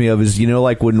reminds me of is,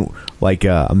 like when,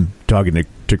 I'm talking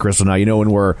to Kristen now, when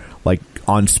we're like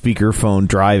on speakerphone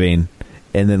driving,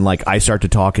 and then I start to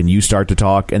talk and you start to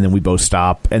talk, and then we both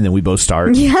stop, and then we both start,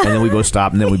 and then we both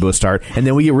stop, and then we both start, and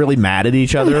then we get really mad at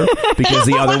each other because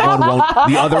the other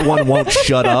one won't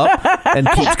shut up and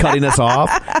keeps cutting us off.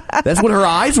 That's what her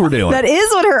eyes were doing. That is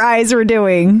what her eyes were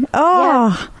doing. Oh.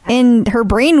 Yeah. And her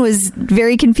brain was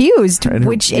very confused,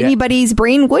 which anybody's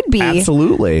brain would be.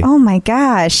 Absolutely. Oh my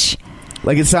gosh.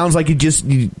 It sounds like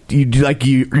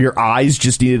your eyes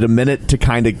just needed a minute to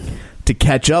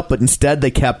catch up, but instead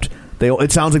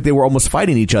it sounds like they were almost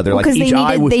fighting each other. Because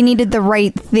they needed the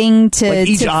right thing to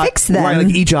fix them. Right,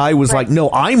 each eye was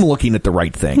no, I'm looking at the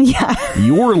right thing. Yeah.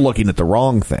 You're looking at the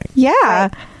wrong thing. Yeah.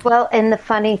 Right. Well, and the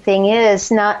funny thing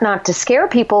is, not to scare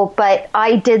people, but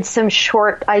I did some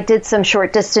short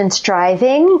distance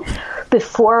driving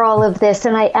before all of this,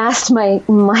 and I asked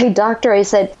my doctor, I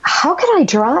said, how can I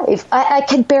drive? I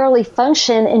could barely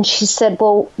function. And she said,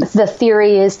 well, the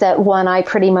theory is that one eye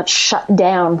pretty much shut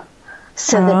down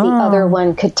so that the other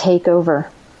one could take over.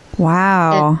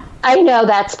 Wow. And I know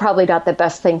that's probably not the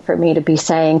best thing for me to be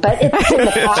saying, but it's in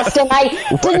the past, and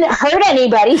I didn't hurt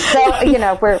anybody,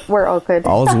 so we're all good.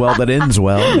 All's well that ends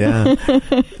well. Yeah.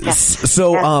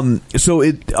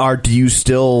 Do you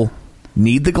still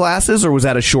need the glasses, or was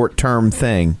that a short-term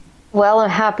thing? Well, I'm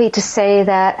happy to say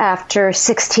that after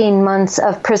 16 months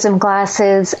of prism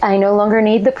glasses, I no longer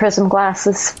need the prism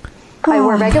glasses. I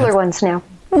wear regular ones now.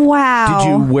 Wow. Did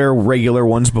you wear regular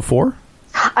ones before?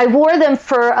 I wore them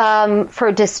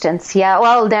for distance. Yeah.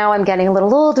 Well, now I'm getting a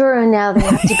little older, and now they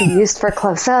have to be used for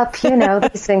close up. You know,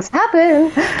 these things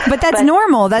happen. But that's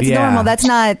normal. That's normal. That's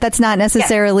not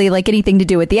necessarily like anything to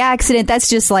do with the accident. That's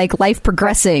just like life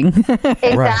progressing.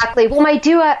 Exactly. Well,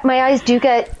 my eyes do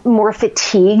get more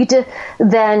fatigued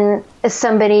than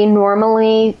somebody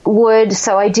normally would,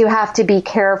 so I do have to be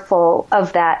careful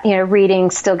of that. You know, reading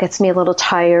still gets me a little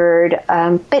tired,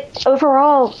 but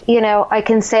overall, you know, I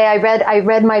can say I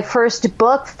read my first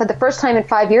book for the first time in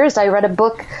 5 years. I read a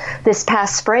book this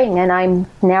past spring, and I'm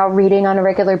now reading on a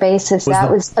regular basis. That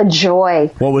was a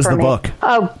joy. What was the book?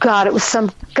 Oh God, it was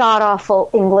some god awful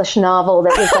English novel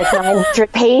that was like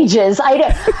 900 pages.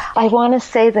 I want to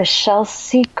say The Shell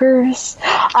Seekers.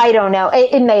 I don't know.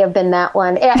 It may have been that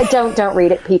one. Don't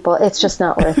read it, people. It's just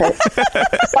not worth it.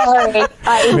 Sorry.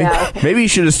 I know. Maybe you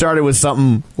should have started with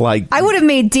something like... I would have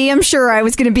made damn sure I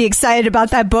was going to be excited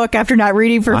about that book after not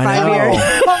reading for 5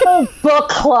 years. Book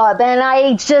club, and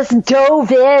I just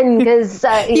dove in because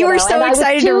you were so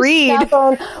excited to read.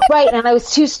 Right, and I was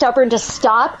too stubborn to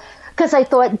stop. Because I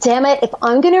thought, damn it, if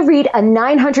I'm going to read a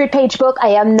 900-page book, I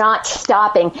am not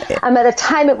stopping. And by the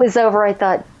time it was over, I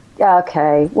thought,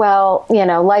 okay, well, you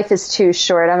know, life is too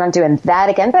short. I'm not doing that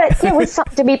again. But it was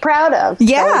something to be proud of.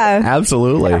 Yeah. So,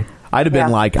 absolutely. Yeah. I'd have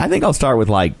been like, I think I'll start with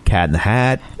like Cat in the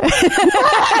Hat.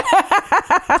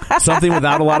 Something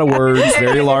without a lot of words,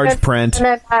 very large print.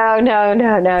 No.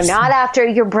 Not after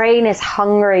your brain is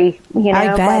hungry, you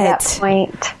know, by that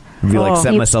point. Be like,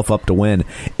 set myself up to win.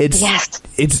 It's.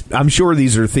 I'm sure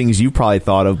these are things you've probably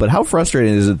thought of, but how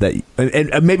frustrating is it that?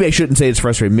 And maybe I shouldn't say it's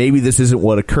frustrating. Maybe this isn't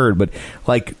what occurred, but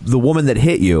like the woman that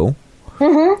hit you,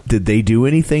 did they do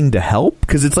anything to help?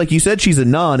 Because it's like you said, she's a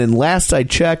nun, and last I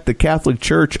checked, the Catholic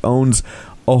Church owns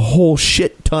a whole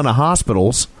shit ton of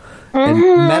hospitals and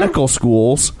medical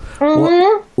schools.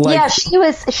 Yeah, she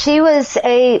was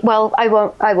a, well, I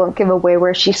won't give away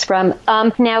where she's from.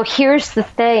 Now here's the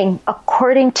thing.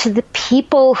 According to the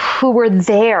people who were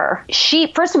there,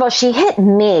 first of all, she hit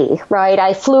me, right?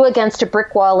 I flew against a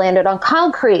brick wall, landed on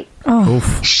concrete.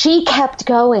 She kept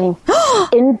going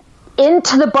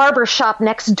into the barber shop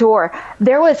next door.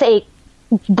 There was a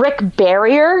brick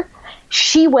barrier.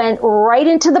 She went right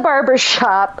into the barber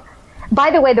shop.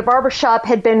 By the way, the barbershop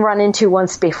had been run into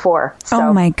once before. So,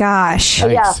 oh, my gosh.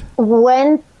 Yeah.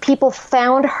 When people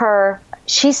found her,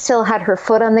 she still had her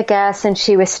foot on the gas and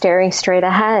she was staring straight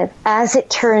ahead. As it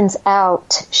turns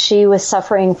out, she was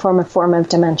suffering from a form of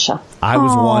dementia. I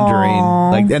was wondering,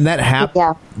 like, and that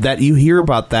happened. That you hear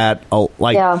about that,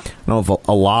 like, I don't know if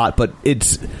a lot, but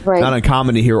it's not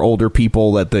uncommon to hear older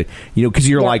people that because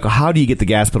you're like, how do you get the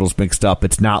gas pedals mixed up?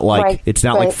 It's not like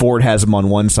like Ford has them on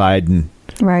one side and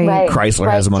Chrysler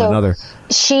has them on another.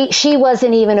 She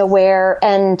wasn't even aware,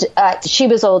 and she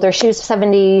was older. She was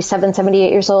 77, 78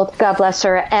 years old. God bless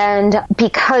her. And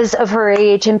because of her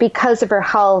age and because of her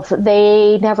health,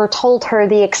 they never told her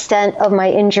the extent of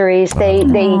my injuries.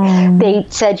 They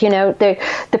said, you know,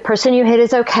 the person you hit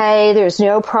is okay. There's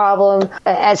no problem.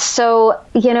 So,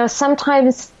 you know,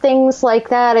 sometimes things like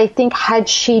that, I think had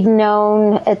she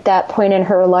known at that point in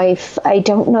her life, I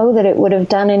don't know that it would have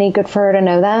done any good for her to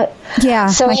know that. Yeah,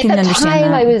 so I can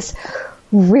understand that. I was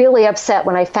really upset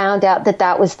when I found out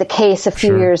that was the case a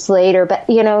few years later. But,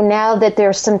 you know, now that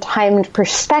there's some time and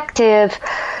perspective,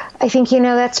 I think, you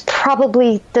know, that's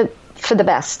probably for the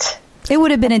best. It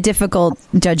would have been a difficult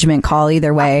judgment call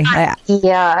either way.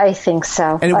 Yeah, I think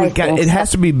so. And it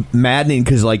has to be maddening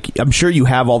because, like, I'm sure you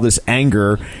have all this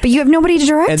anger. But you have nobody to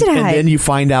direct it at. And then you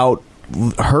find out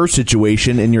her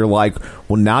situation and you're like,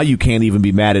 well, now you can't even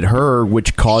be mad at her,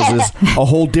 which causes a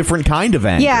whole different kind of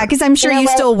anger. Yeah, because I'm sure you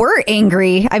still were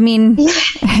angry. I mean,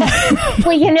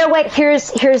 well, you know what?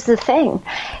 Here's the thing.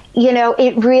 You know,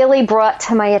 it really brought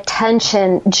to my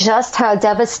attention just how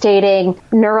devastating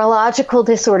neurological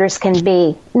disorders can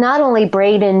be. Not only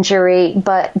brain injury,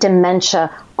 but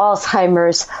dementia,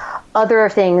 Alzheimer's, other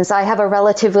things. I have a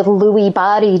relative with Lewy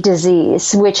body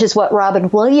disease, which is what Robin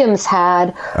Williams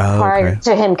had prior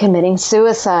to him committing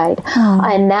suicide.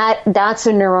 And that's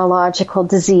a neurological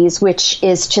disease, which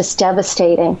is just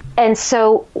devastating. And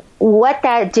so what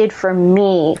that did for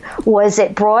me was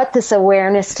it brought this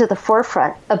awareness to the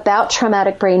forefront about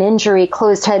traumatic brain injury,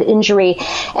 closed head injury,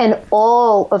 and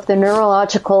all of the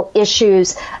neurological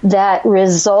issues that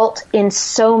result in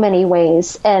so many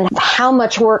ways, and how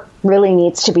much work really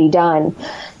needs to be done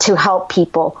to help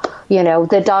people. You know,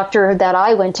 the doctor that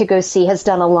I went to go see has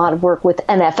done a lot of work with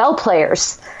NFL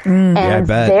players and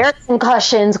their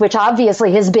concussions, which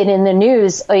obviously has been in the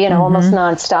news, you know, almost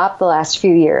nonstop the last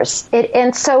few years.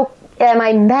 And so Am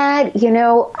I mad?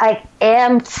 I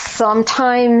am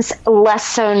sometimes, less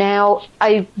so now.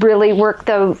 I really work,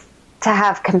 though, to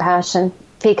have compassion,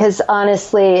 because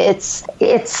honestly, it's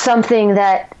something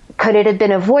that could it have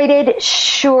been avoided?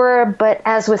 Sure. But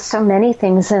as with so many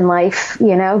things in life,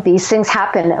 these things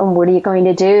happen. And what are you going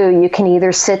to do? You can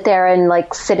either sit there and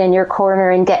sit in your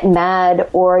corner and get mad,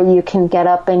 or you can get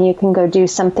up and you can go do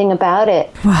something about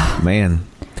it. Man.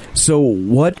 So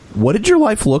what did your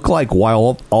life look like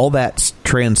while all that's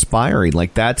transpiring?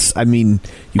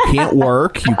 You can't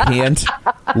work. You can't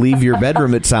leave your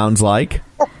bedroom, it sounds like.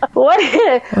 What?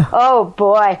 Oh,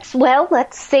 boy. Well,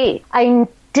 let's see. I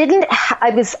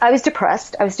was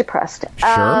depressed.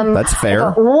 Sure, that's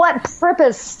fair. What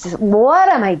purpose? What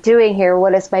am I doing here?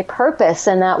 What is my purpose?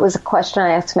 And that was a question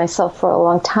I asked myself for a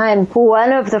long time.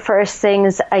 One of the first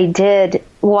things I did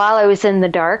while I was in the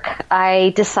dark,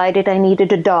 I decided I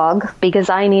needed a dog because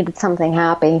I needed something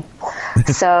happy.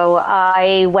 So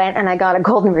I went and I got a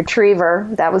golden retriever.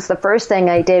 That was the first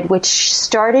thing I did, which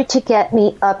started to get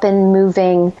me up and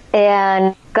moving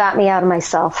and got me out of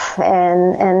myself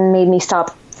and made me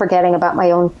stop forgetting about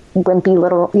my own wimpy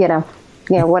little,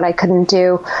 what I couldn't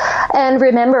do. And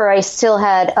remember, I still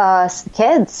had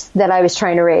kids that I was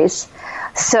trying to raise.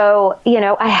 So,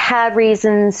 I had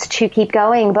reasons to keep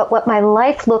going, but what my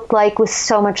life looked like was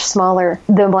so much smaller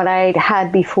than what I'd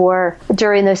had before.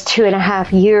 During those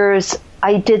 2.5 years,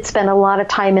 I did spend a lot of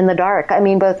time in the dark.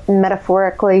 Both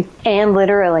metaphorically and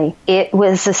literally. It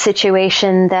was a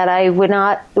situation that I would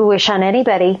not wish on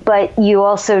anybody, but you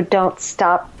also don't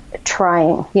stop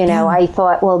trying. I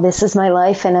thought, well, this is my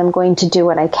life and I'm going to do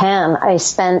what I can. I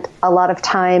spent a lot of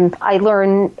time. I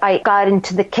got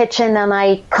into the kitchen and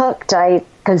I cooked.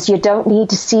 Because you don't need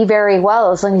to see very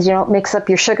well. As long as you don't mix up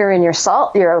your sugar and your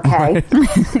salt, you're okay.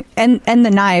 and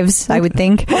the knives, I would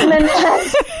think.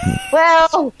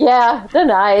 Well, yeah, the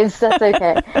knives. That's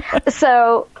okay.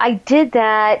 So I did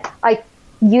that. I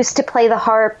used to play the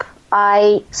harp.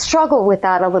 I struggled with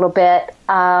that a little bit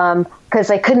because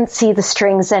I couldn't see the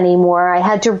strings anymore. I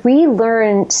had to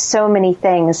relearn so many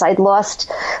things. I'd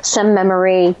lost some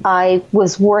memory. I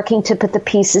was working to put the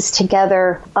pieces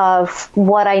together of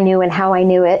what I knew and how I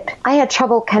knew it. I had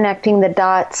trouble connecting the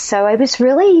dots, so I was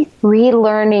really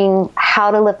relearning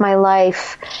how to live my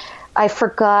life. I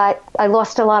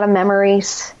lost a lot of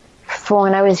memories from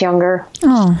when I was younger.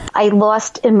 Oh. I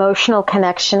lost emotional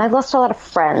connection. I lost a lot of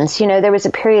friends. There was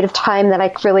a period of time that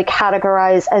I really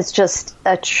categorize as just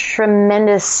a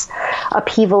tremendous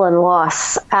upheaval and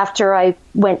loss. After I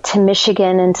went to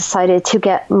Michigan and decided to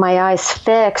get my eyes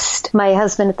fixed, my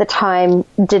husband at the time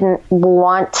didn't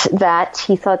want that.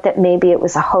 He thought that maybe it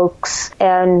was a hoax,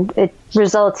 and it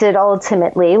resulted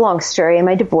ultimately, long story, in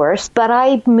my divorce. But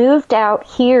I moved out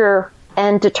here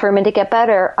and determined to get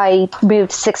better. I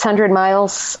moved 600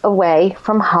 miles away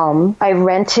from home. I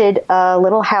rented a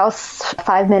little house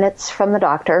 5 minutes from the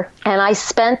doctor, and I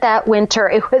spent that winter.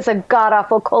 It was a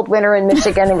god-awful cold winter in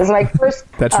Michigan. It was my first...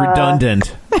 That's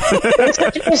redundant.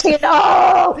 It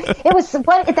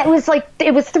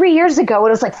was 3 years ago. It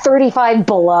was 35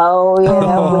 below,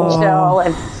 wind chill,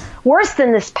 and worse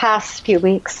than this past few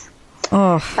weeks.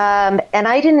 Oh. And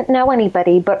I didn't know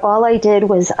anybody, but all I did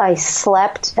was I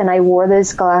slept and I wore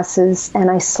those glasses and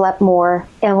I slept more.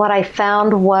 And what I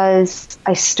found was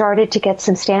I started to get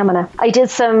some stamina. I did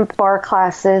some bar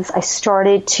classes. I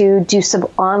started to do some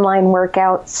online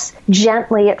workouts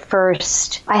gently at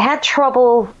first. I had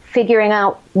trouble figuring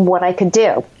out what I could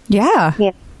do. Yeah.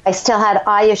 I still had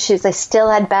eye issues. I still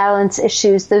had balance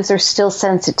issues. Those are still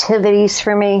sensitivities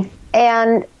for me.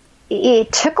 And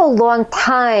it took a long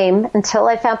time until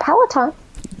I found Peloton.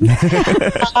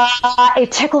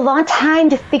 It took a long time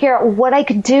to figure out what I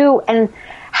could do and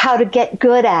how to get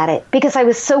good at it because I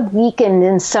was so weakened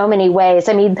in so many ways.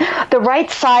 The right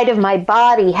side of my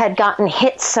body had gotten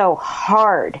hit so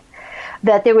hard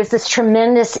that there was this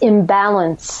tremendous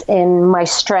imbalance in my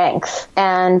strength.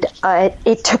 And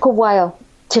it took a while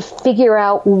to figure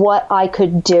out what I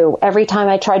could do. Every time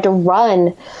I tried to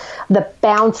run, the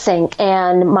bouncing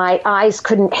and my eyes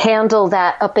couldn't handle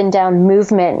that up and down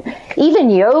movement. Even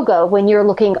yoga, when you're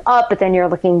looking up, but then you're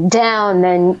looking down,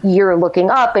 then you're looking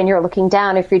up and you're looking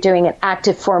down. If you're doing an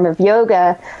active form of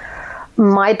yoga,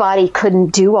 my body couldn't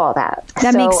do all that.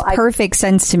 That makes perfect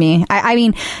sense to me.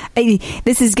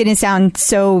 This is going to sound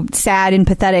so sad and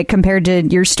pathetic compared to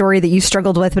your story that you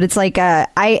struggled with, but it's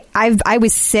I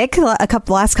was sick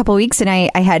last couple of weeks and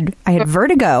I had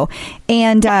vertigo,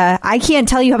 and I can't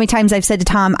tell you how many times I've said to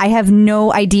Tom, I have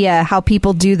no idea how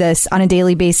people do this on a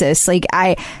daily basis.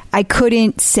 I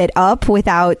couldn't sit up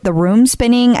without the room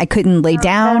spinning. I couldn't lay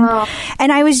down,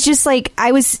 and I was just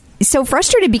so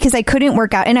frustrated because I couldn't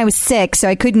work out, and I was sick, so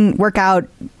I couldn't work out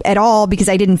at all because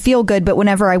I didn't feel good. But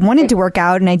whenever I wanted to work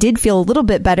out and I did feel a little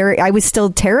bit better, I was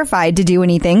still terrified to do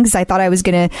anything because I thought I was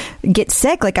going to get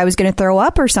sick, like I was going to throw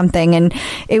up or something. And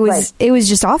it was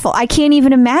just awful. I can't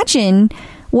even imagine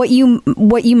what you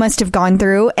must have gone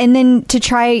through, and then to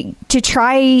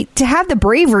have the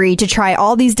bravery to try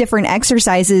all these different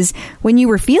exercises when you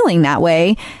were feeling that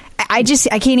way. I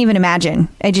can't even imagine.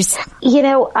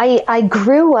 I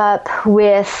grew up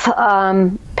with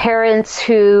parents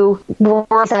who were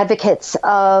advocates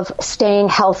of staying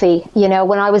healthy.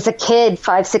 When I was a kid,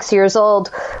 5-6 years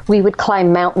old, we would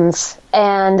climb mountains,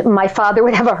 and my father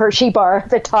would have a Hershey bar at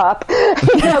the top, going,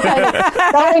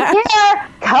 here,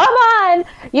 come on,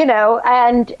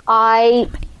 and I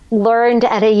learned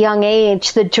at a young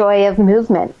age the joy of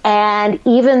movement. And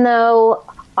even though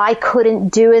I couldn't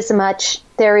do as much,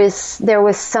 there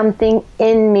was something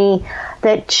in me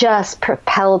that just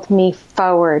propelled me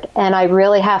forward. And I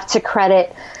really have to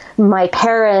credit my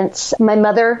parents. My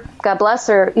mother, God bless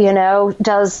her,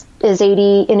 is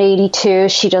 82.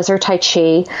 She does her Tai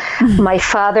Chi. My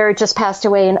father just passed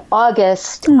away in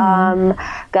August.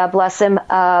 God bless him.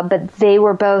 But they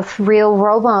were both real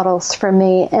role models for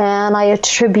me. And I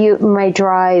attribute my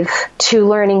drive to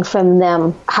learning from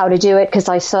them how to do it, because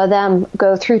I saw them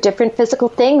go through different physical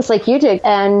things like you did.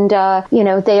 And,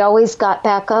 they always got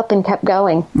back up and kept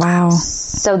going. Wow.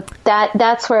 So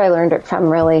that's where I learned it from,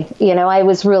 really. I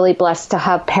was really blessed to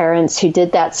have parents who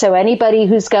did that. So anybody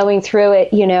who's going through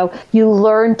it, you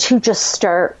learn to just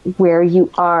start where you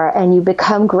are, and you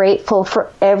become grateful for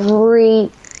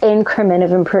every increment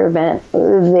of improvement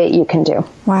that you can do.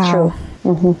 Wow. True.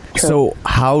 True. So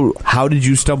how did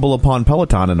you stumble upon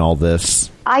Peloton and all this?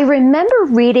 I remember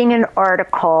reading an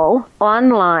article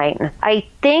online. I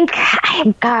think,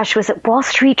 was it Wall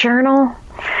Street Journal?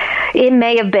 It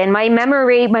may have been. My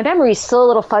memory is still a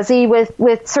little fuzzy with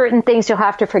certain things. You'll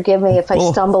have to forgive me if I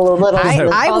stumble a little.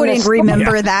 I wouldn't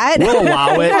remember that. We'll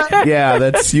allow it. Yeah,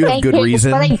 you have good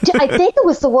reason. But I think it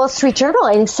was the Wall Street Journal.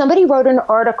 I think somebody wrote an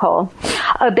article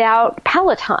about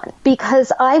Peloton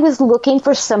because I was looking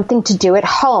for something to do at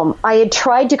home. I had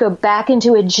tried to go back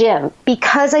into a gym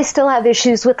because I still have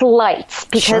issues with lights,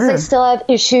 because I still have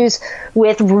issues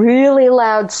with really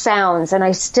loud sounds, and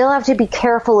I still have to be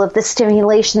careful of the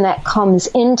stimulation that comes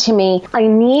into me. I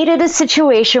needed a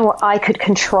situation where I could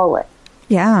control it.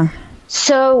 Yeah.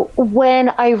 So when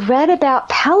I read about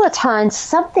Peloton,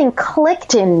 something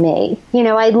clicked in me.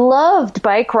 I loved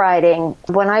bike riding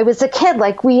when I was a kid,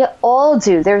 like we all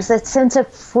do. There's that sense of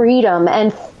freedom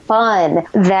and fun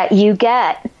that you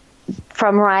get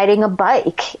from riding a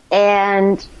bike.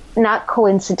 And not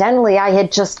coincidentally, I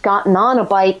had just gotten on a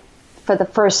bike for the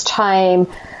first time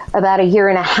about a year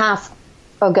and a half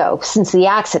ago since the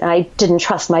accident. I didn't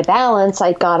trust my balance.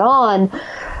 I got on,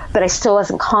 but I still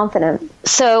wasn't confident.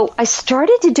 So I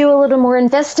started to do a little more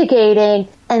investigating,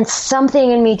 and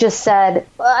something in me just said,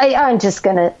 I'm just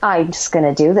gonna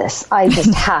do this. I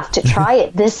just have to try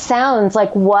it. This sounds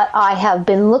like what I have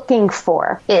been looking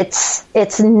for. It's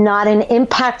not an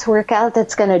impact workout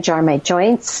that's gonna jar my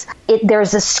joints.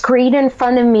 There's a screen in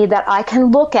front of me that I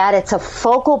can look at. It's a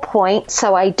focal point,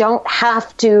 so I don't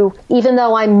have to, even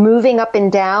though I'm moving up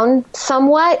and down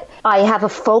somewhat, I have a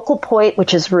focal point,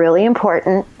 which is really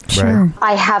important. Right.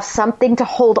 I have something to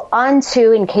hold on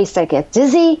to in case I get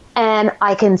dizzy, and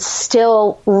I can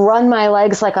still run my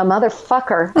legs like a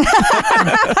motherfucker.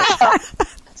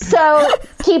 So,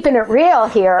 keeping it real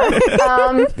here.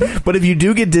 But if you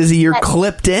do get dizzy, you're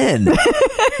clipped in.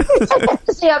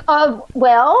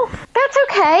 Well, that's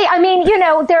okay. I mean,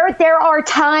 there are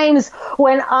times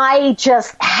when I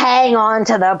just hang on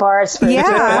to the bars for dear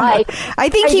life. I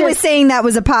think he was saying that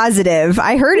was a positive.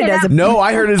 I heard it as a... No,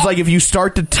 I heard it's like if you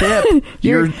start to tip,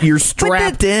 you're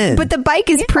strapped in. But the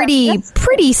bike is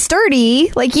pretty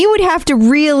sturdy. Like, you would have to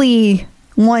really...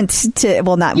 You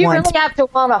really have to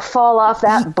want to fall off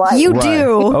that bike. You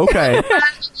do. Okay.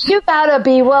 You gotta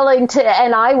be willing to,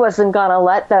 and I wasn't gonna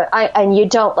and you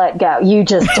don't let go. You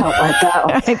just don't let go.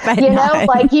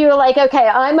 Like you're like, okay,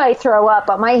 I might throw up,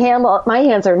 but my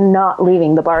hands are not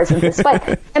leaving the bars of this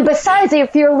bike. And besides,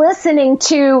 if you're listening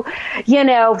to,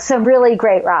 some really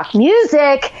great rock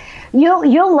music,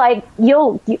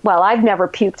 well, I've never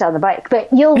puked on the bike, but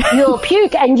you'll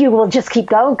puke and you will just keep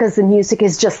going because the music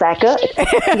is just that good.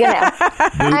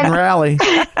 And rally.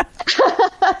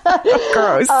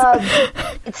 Gross.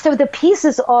 So the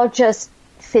pieces all just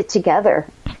fit together.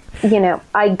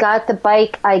 I got the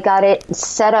bike, I got it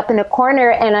set up in a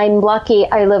corner, and I'm lucky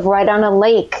I live right on a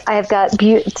lake. I've got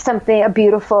a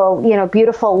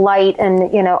beautiful light and,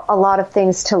 a lot of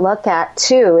things to look at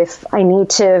too if I need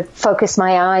to focus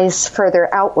my eyes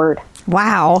further outward.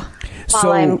 Wow.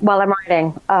 While I'm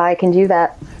riding, I can do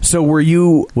that. So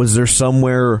was there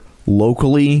somewhere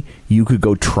locally you could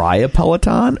go try a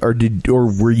Peloton,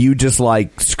 or were you just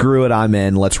like, screw it, I'm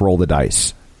in, let's roll the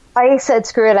dice? I said,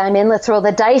 screw it, I'm in, let's roll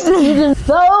the dice, even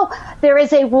though there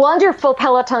is a wonderful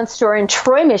Peloton store in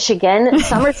Troy, Michigan,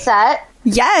 Somerset.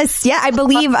 Yes. Yeah. I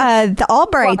believe the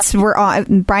Albrights were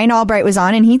on. Brian Albright was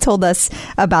on, and he told us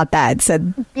about that. So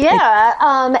and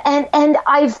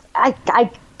I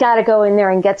got to go in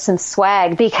there and get some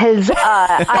swag because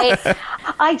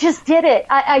I just did it.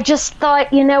 I just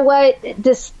thought, you know what?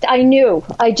 I knew.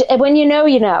 When you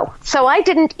know. So I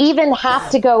didn't even have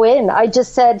to go in. I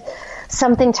just said,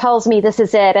 something tells me this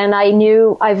is it. And I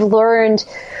knew, I've learned,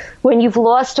 when you've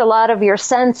lost a lot of your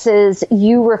senses,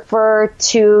 you refer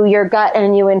to your gut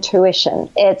and your intuition.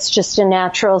 It's just a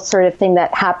natural sort of thing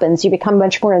that happens. You become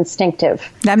much more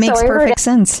instinctive. That makes perfect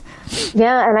sense.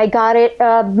 Yeah, and I got it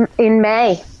in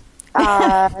May.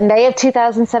 May of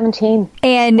 2017.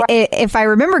 And if I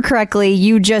remember correctly,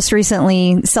 you just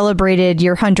recently celebrated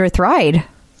your 100th ride.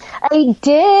 I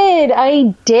did.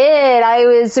 I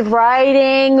was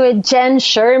riding with Jen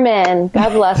Sherman.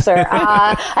 God bless her.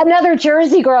 Another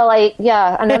Jersey girl.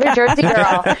 Another Jersey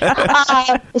girl.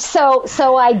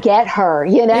 So I get her,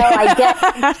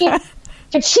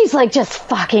 but she's like, just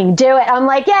fucking do it. I'm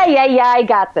like, yeah, I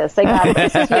got this. Hear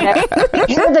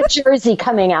the Jersey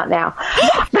coming out now.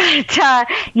 But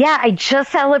I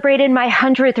just celebrated my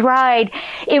 100th ride.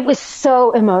 It was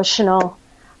so emotional.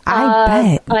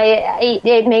 I bet.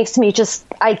 It makes me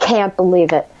I can't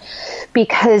believe it.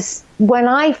 Because when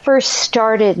I first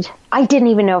started, I didn't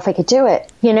even know if I could do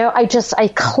it.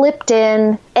 I clipped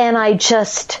in and I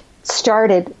just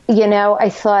started. I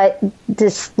thought,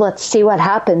 let's see what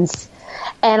happens.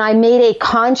 And I made a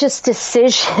conscious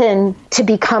decision to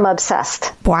become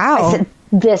obsessed. Wow. I said,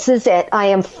 this is it. I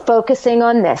am focusing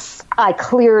on this. I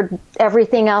cleared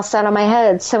everything else out of my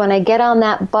head. So when I get on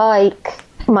that bike,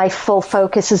 my full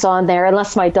focus is on there,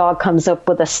 unless my dog comes up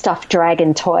with a stuffed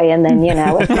dragon toy. And then,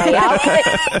 if my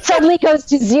outfit suddenly goes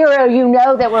to zero, you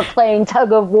know that we're playing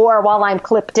tug of war while I'm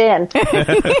clipped in. But,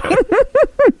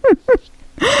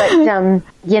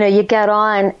 you get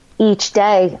on each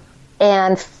day,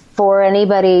 and for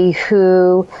anybody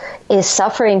who is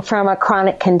suffering from a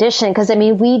chronic condition, because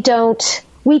we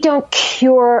don't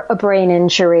cure a brain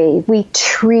injury. We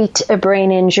treat a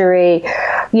brain injury.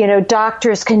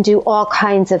 Doctors can do all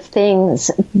kinds of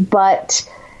things, but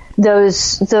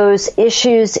those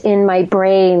issues in my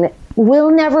brain will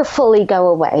never fully go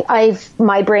away.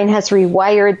 My brain has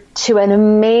rewired to an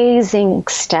amazing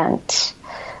extent,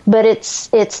 but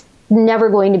it's never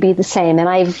going to be the same. And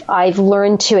I've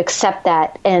learned to accept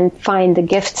that and find the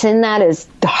gifts in that, as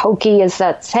hokey as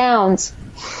that sounds.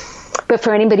 But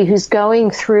for anybody who's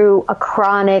going through a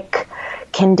chronic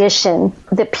condition,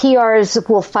 the PRs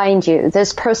will find you.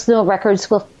 Those personal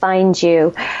records will find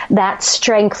you. That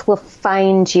strength will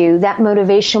find you. That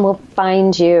motivation will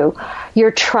find you.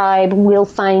 Your tribe will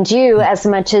find you as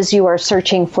much as you are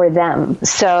searching for them.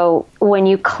 So when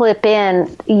you clip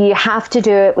in, you have to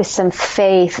do it with some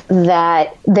faith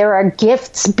that there are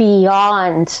gifts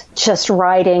beyond just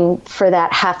riding for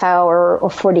that half hour or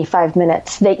 45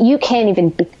 minutes that you can't even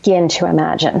begin to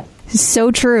imagine.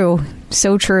 So true.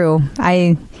 So true.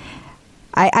 I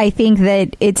think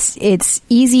that it's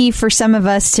easy for some of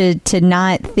us to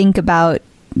not think about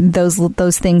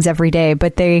those things every day,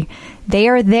 but they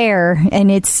are there,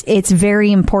 and it's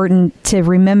very important to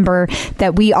remember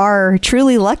that we are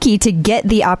truly lucky to get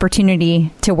the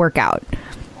opportunity to work out.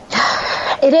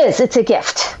 It is. It's a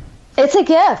gift. It's a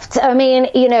gift.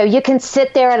 You can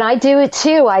sit there, and I do it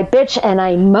too. I bitch and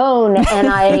I moan and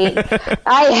I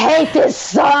hate this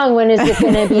song. When is it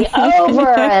going to be over?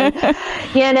 And,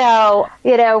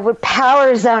 with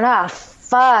Power Zone off.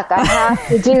 Fuck, I have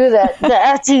to do the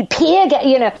FTP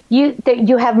again.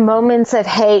 You have moments of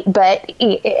hate, but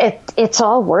it's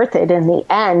all worth it in the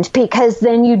end, because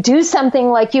then you do something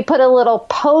like you put a little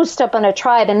post up on a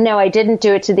tribe, and no, I didn't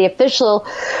do it to the official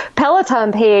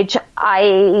Peloton page.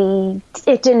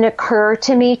 It didn't occur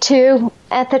to me to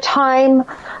at the time.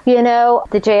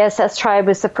 The JSS tribe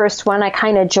was the first one I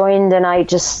kind of joined, and I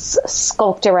just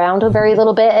skulked around a very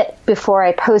little bit before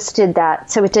I posted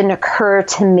that. So it didn't occur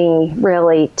to me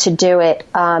really to do it.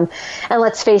 And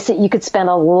let's face it, you could spend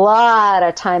a lot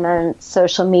of time on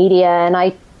social media, and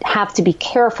I have to be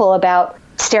careful about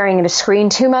staring at a screen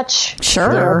too much.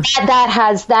 Sure.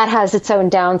 That has its own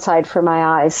downside for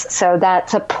my eyes. So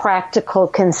that's a practical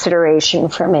consideration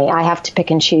for me. I have to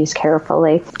pick and choose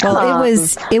carefully. Well,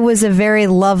 it was a very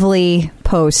lovely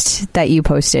post that you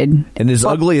posted. And as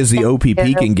ugly as the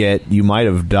OPP can get, you might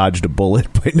have dodged a bullet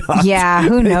by not. Yeah,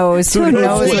 who knows? Who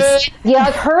knows? Yeah,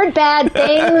 I've heard bad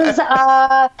things.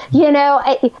 I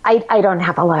don't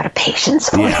have a lot of patience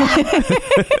for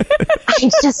that. I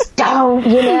just don't,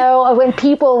 when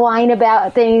people whine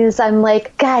about things, I'm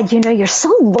like, God, you're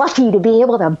so lucky to be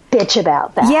able to bitch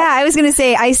about that. Yeah, I was going to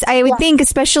say, I would think,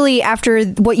 especially after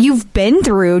what you've been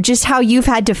through, just how you've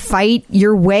had to fight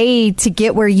your way to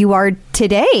get where you are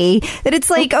today, that it's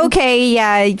like, okay,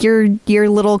 yeah, your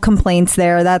little complaints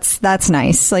there, that's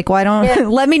nice. Like, why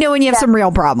don't let me know when you have some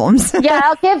real problems. Yeah,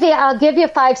 I'll give you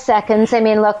 5 seconds. I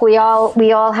mean, look, we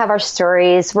all have our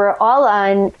stories. We're all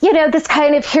on, this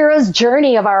kind of hero's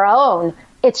journey of our own.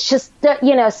 It's just,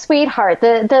 sweetheart,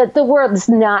 the world's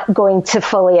not going to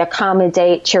fully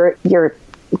accommodate your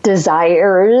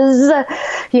desires,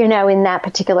 in that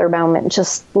particular moment.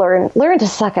 Just learn to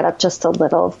suck it up just a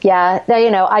little. Yeah,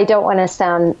 I don't want to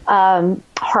sound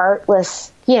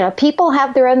heartless. People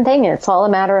have their own thing, and it's all a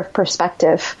matter of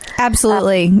perspective.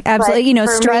 Absolutely.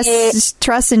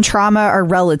 Stress and trauma are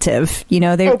relative.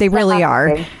 They really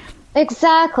are.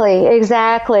 Exactly.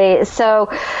 So,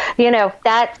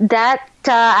 that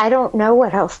I don't know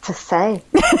what else to say.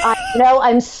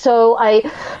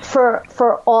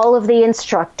 For all of the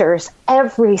instructors,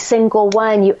 every single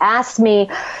one, you asked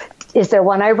me, is there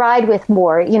one I ride with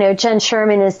more? Jen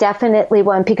Sherman is definitely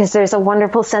one, because there's a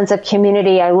wonderful sense of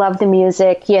community. I love the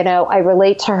music. I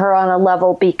relate to her on a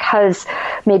level because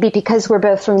we're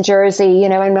both from Jersey.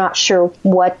 I'm not sure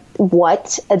what.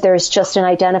 There's just an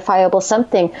identifiable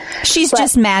something. She's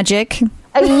just magic.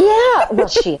 Yeah, well,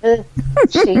 she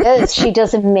is. She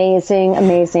does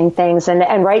amazing things.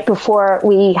 And right before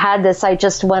we had this, I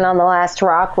just went on the last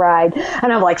rock ride,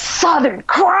 and I'm like, Southern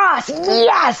Cross,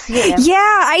 yes! Yeah,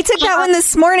 I took that one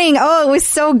this morning. Oh, it was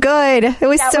so good. It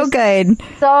was so good.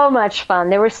 So much fun.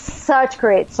 There were such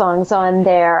great songs on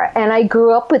there, and I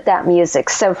grew up with that music.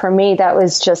 So for me, that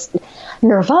was just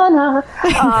nirvana.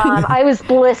 I was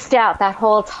blissed out that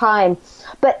whole time.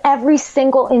 But every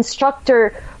single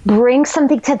instructor brings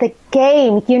something to the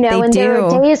game, and there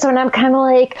are days when I'm kind of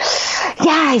like,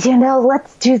 yeah,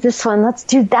 let's do this one, let's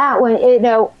do that one.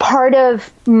 Part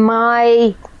of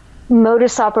my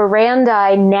modus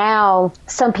operandi now,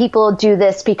 some people do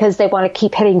this because they want to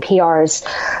keep hitting PRs.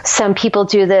 Some people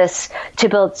do this to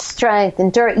build strength,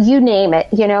 endurance, you name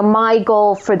it. My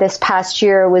goal for this past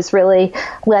year was really,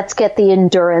 let's get the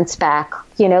endurance back.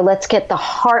 Let's get the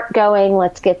heart going.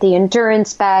 Let's get the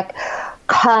endurance back.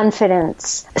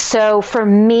 Confidence. So for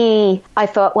me, I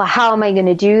thought, well, how am I going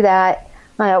to do that?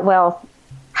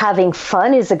 Having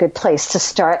fun is a good place to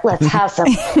start. Let's have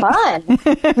some fun.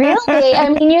 Really? I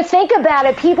mean, you think about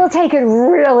it, people take it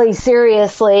really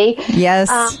seriously. Yes.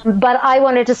 But I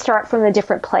wanted to start from a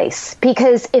different place,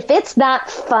 because if it's not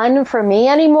fun for me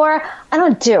anymore, I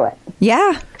don't do it.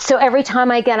 Yeah. So every time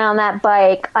I get on that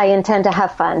bike, I intend to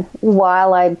have fun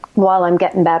while I'm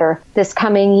getting better. This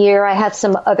coming year, I have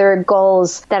some other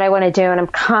goals that I want to do, and I'm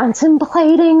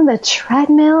contemplating the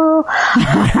treadmill.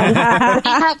 I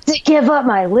have to give up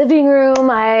my living room.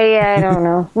 I don't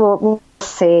know. We'll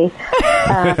see.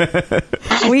 God,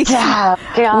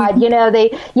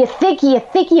 you think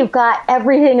you've got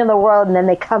everything in the world, and then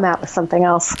they come out with something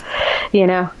else.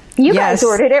 You guys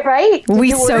ordered it, right?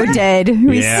 We so did.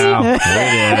 We did.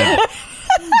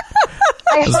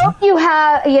 I hope you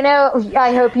have,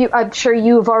 I'm sure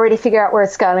you've already figured out where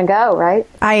it's going to go, right?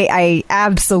 I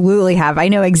absolutely have. I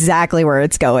know exactly where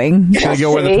it's going. It's going to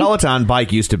go where the Peloton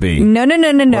bike used to be. No.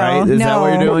 Right? Is that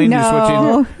what you're doing? You're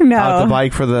switching out the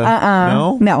bike for the...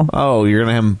 No. Oh, you're going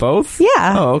to have them both?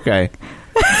 Yeah. Oh, okay.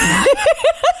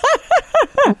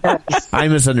 I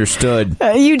misunderstood.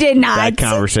 You did not. That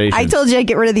conversation. I told you I'd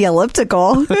get rid of the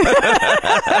elliptical.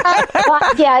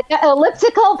 Yeah,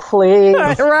 elliptical, please.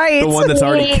 Right. The one that's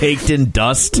already caked in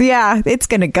dust. Yeah, it's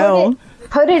going to go.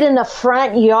 Put it in the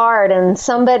front yard, and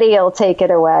somebody will take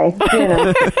it away.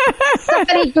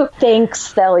 Somebody who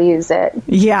thinks they'll use it.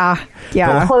 Yeah.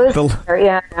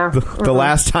 The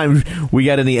last time we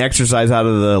got any exercise out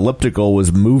of the elliptical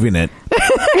was moving it.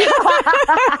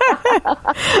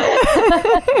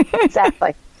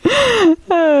 Exactly.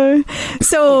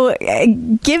 So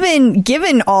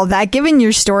given all that, given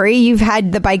your story, you've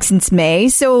had the bike since May.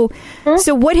 So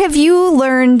what have you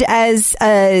learned as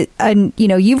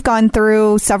you've gone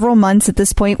through several months at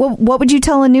this point. What would you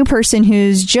tell a new person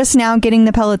who's just now getting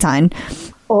the Peloton?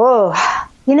 Oh,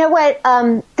 You know what?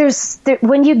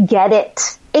 When you get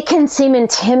it, it can seem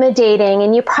intimidating,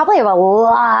 and you probably have a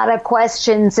lot of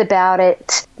questions about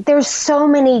it. There's so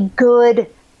many good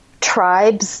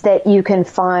tribes that you can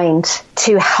find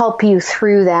to help you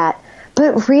through that.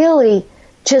 But really,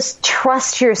 just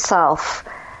trust yourself.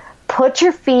 Put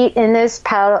your feet in those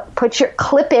paddle, put your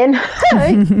clip in.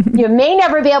 You may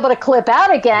never be able to clip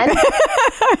out again.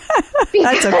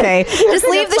 That's okay. Just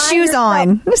leave the shoes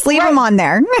on. Just leave them on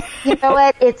there. You know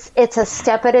what? It's a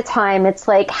step at a time. It's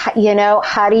like, how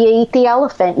do you eat the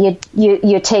elephant?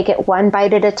 You take it one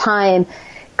bite at a time.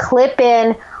 Clip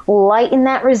in, lighten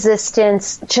that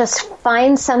resistance. Just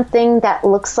find something that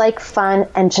looks like fun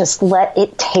and just let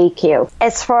it take you.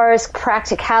 As far as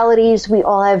practicalities, we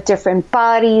all have different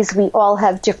bodies. We all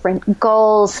have different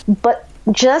goals, but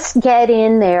just get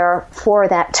in there for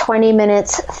that 20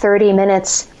 minutes, 30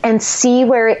 minutes and see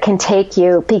where it can take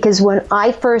you. Because when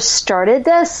I first started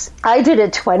this, I did a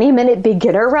 20-minute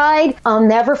beginner ride. I'll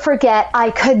never forget, I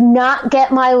could not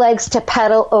get my legs to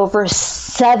pedal over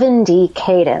 70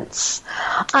 cadence.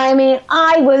 I mean,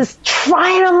 I was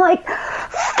trying. I'm like,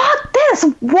 fuck this.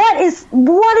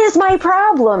 What is my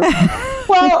problem?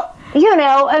 Well,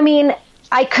 I mean,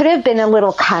 I could have been a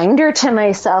little kinder to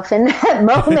myself in that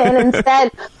moment and said,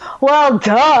 well,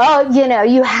 duh,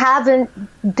 you haven't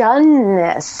done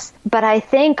this. But I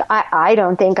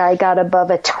don't think I got above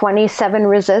a 27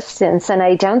 resistance, and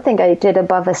I don't think I did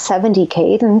above a 70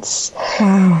 cadence.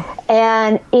 Wow.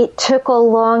 And it took a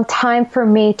long time for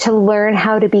me to learn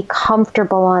how to be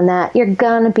comfortable on that. You're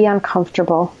going to be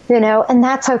uncomfortable, and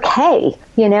that's okay.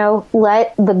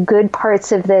 Let the good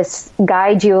parts of this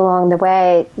guide you along the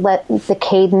way. Let the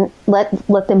cadence, let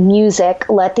the music,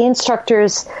 let the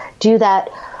instructors do that.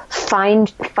 Find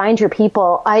your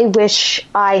people. I wish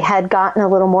I had gotten a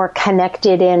little more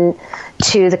connected in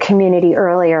to the community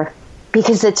earlier,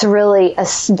 because it's really a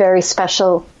very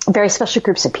special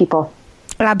groups of people.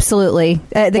 Absolutely.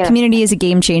 The community is a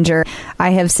game changer.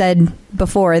 I have said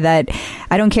before that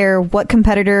I don't care what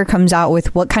competitor comes out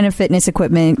with what kind of fitness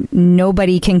equipment,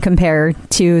 nobody can compare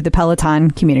to the Peloton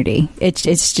community. It's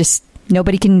just,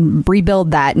 nobody can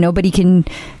rebuild that. Nobody can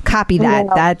copy that.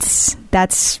 No.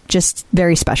 That's just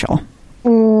very special.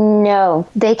 No,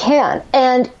 they can't.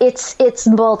 And it's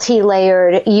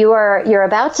multi-layered. You're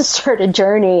about to start a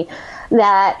journey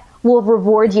that will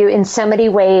reward you in so many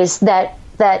ways that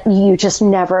you just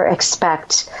never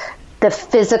expect. The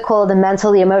physical, the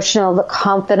mental, the emotional, the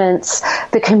confidence,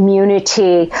 the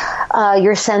community,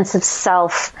 your sense of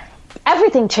self.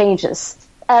 Everything changes.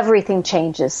 Everything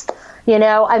changes.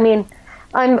 I mean,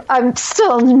 I'm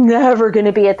still never going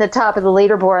to be at the top of the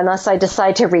leaderboard unless I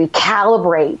decide to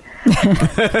recalibrate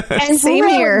and Same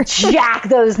really here. jack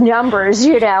those numbers.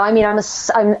 I mean, I'm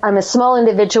a small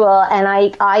individual, and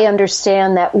I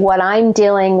understand that what I'm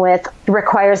dealing with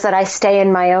requires that I stay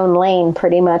in my own lane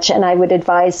pretty much. And I would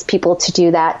advise people to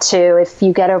do that too. If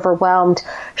you get overwhelmed,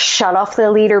 shut off the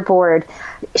leaderboard,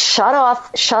 shut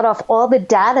off all the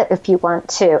data if you want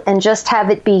to, and just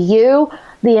have it be you,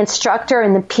 the instructor,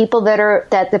 and the people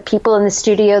the people in the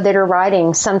studio that are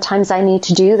riding. Sometimes I need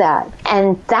to do that.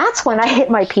 And that's when I hit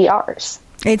my PRs.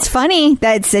 It's funny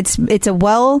that it's a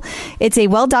well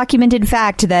documented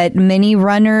fact that many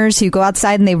runners who go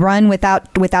outside and they run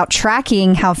without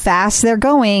tracking how fast they're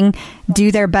going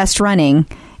do their best running.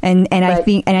 And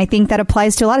right. I think that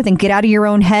applies to a lot of things. Get out of your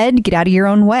own head, get out of your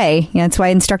own way. That's why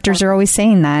instructors are always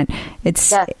saying that.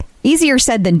 It's easier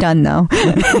said than done, though.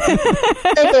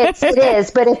 It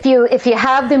is. But if you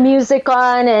have the music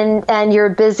on and you're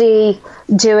busy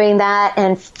doing that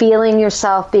and feeling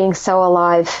yourself being so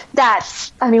alive,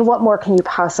 what more can you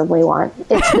possibly want?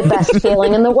 It's the best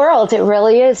feeling in the world. It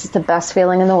really is. It's the best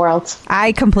feeling in the world.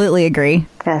 I completely agree.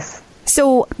 Yes.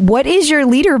 So what is your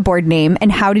leaderboard name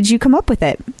and how did you come up with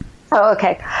it? Oh,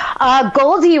 okay.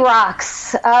 Goldie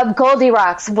Rocks.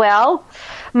 Well,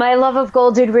 my love of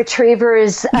golden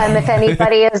retrievers, if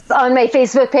anybody is on my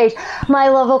Facebook page, my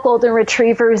love of golden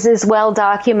retrievers is well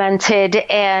documented.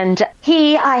 And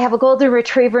I have a golden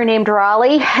retriever named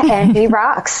Raleigh, and he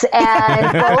rocks.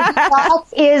 And Goldie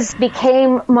Rocks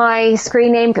became my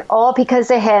screen name all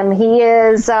because of him. He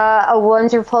is a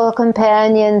wonderful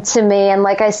companion to me. And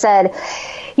like I said,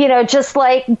 just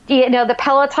like, the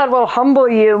Peloton will humble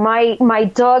you. My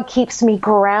dog keeps me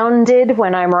grounded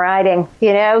when I'm riding.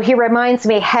 He reminds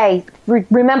me, hey,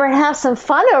 remember to have some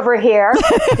fun over here.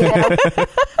 You know?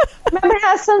 Remember to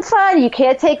have some fun. You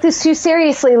can't take this too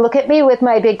seriously. Look at me with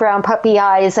my big brown puppy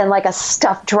eyes and like a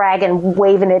stuffed dragon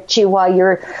waving at you while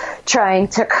you're trying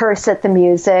to curse at the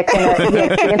music and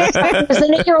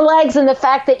at your legs and the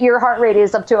fact that your heart rate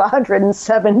is up to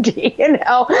 170, you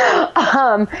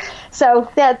know. So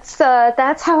that's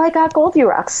how I got Goldie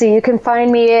Rocks. So you can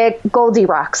find me at Goldie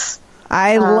Rocks.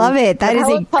 I love it. That is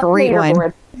a great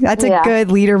one. That's a good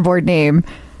leaderboard name.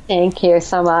 Thank you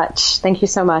so much. Thank you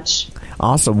so much.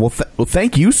 Awesome. Well,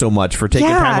 thank you so much for taking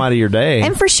time out of your day.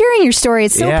 And for sharing your story.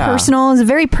 It's so personal. It's a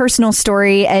very personal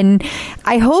story. And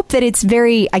I hope that it's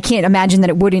I can't imagine that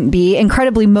it wouldn't be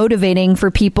incredibly motivating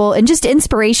for people and just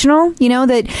inspirational, you know,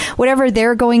 that whatever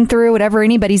they're going through, whatever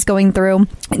anybody's going through,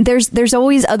 there's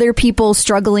always other people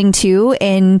struggling too.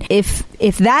 And if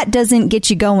that doesn't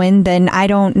get you going, then I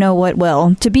don't know what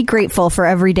will. To be grateful for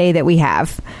every day that we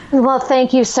have. Well,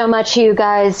 thank you so much, you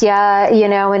guys. Yeah, you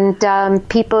know, and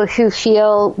people who feel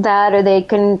that, or they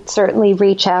can certainly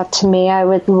reach out to me. I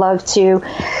would love to.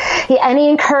 Any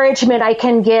encouragement I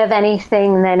can give,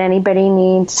 anything that anybody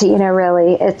needs, you know,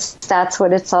 really, that's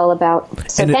what it's all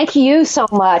about. So thank you so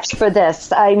much for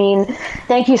this. I mean,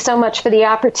 thank you so much for the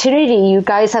opportunity. You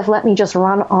guys have let me just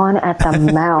run on at the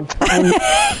mouth.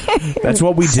 That's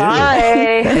what we do.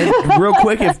 And real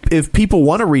quick, if people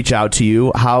want to reach out to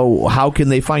you, how can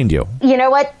they find you? You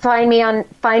know what? Find me on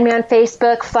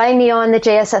Facebook. Find me on the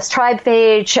JSS Tribe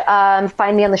page.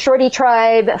 Find me on the Shorty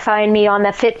Tribe. Find me on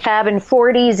the Fit Fab and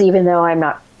 40s, even though I'm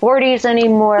not 40s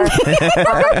anymore.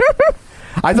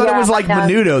 I thought it was like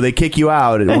Menudo. They kick you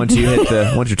out once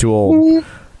you're too old.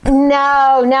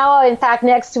 No. In fact,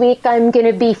 next week I'm going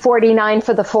to be 49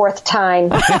 for the fourth time.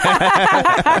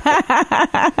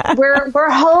 We're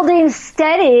holding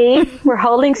steady. We're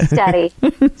holding steady.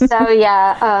 So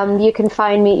yeah, you can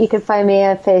find me. You can find me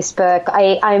on Facebook.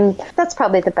 I'm. That's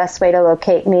probably the best way to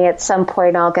locate me. At some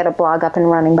point, I'll get a blog up and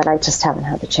running, but I just haven't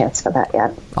had the chance for that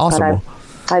yet. Awesome.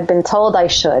 I've been told I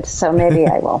should, so maybe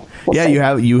I will. Yeah,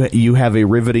 see. You have a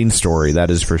riveting story.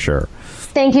 That is for sure.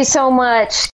 Thank you so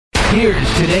much.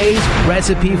 Here's today's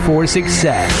recipe for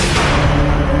success.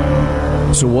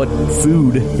 So what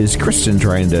food is Kristen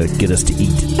trying to get us to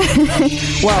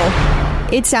eat?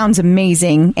 Well, it sounds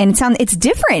amazing. And it's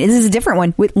different. This is a different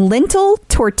one with lentil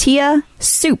tortilla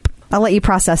soup. I'll let you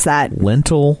process that.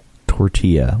 Lentil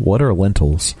tortilla. What are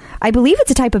lentils? I believe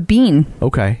it's a type of bean.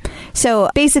 Okay. So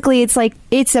basically it's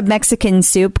a Mexican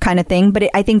soup kind of thing, but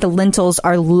I think the lentils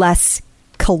are less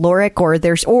caloric, or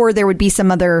there would be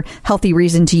some other healthy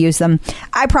reason to use them.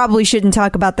 I probably shouldn't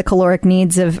talk about the caloric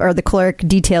needs or the caloric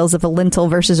details of a lentil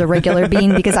versus a regular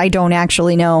bean because I don't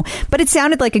actually know. But it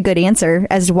sounded like a good answer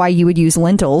as to why you would use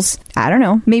lentils. I don't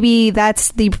know. Maybe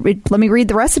let me read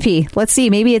the recipe. Let's see.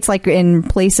 Maybe it's like in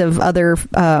place of other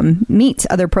meat,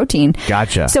 other protein.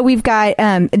 Gotcha. So we've got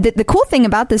the cool thing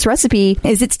about this recipe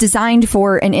is it's designed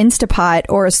for an Instapot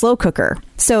or a slow cooker.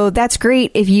 So that's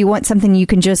great if you want something you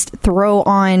can just throw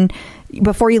on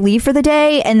before you leave for the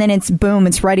day, and then it's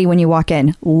ready when you walk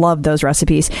in. Love those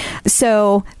recipes.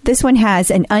 So this one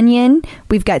has an onion.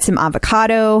 We've got some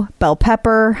avocado, bell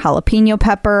pepper, jalapeno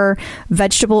pepper,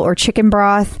 vegetable or chicken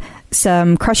broth,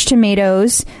 some crushed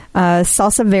tomatoes,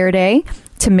 salsa verde,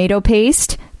 tomato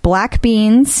paste, black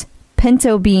beans,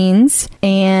 pinto beans,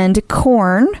 and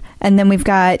corn. And then we've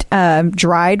got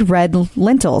dried red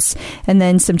lentils, and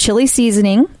then some chili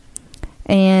seasoning,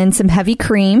 and some heavy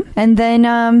cream, and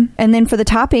then for the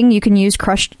topping, you can use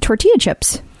crushed tortilla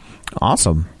chips.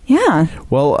 Awesome. Yeah.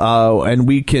 Well,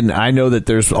 and I know that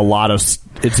there's a lot of.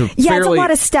 It's a lot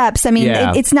of steps. I mean,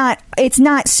 it's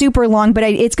not super long, but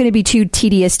it's going to be too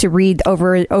tedious to read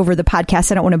over the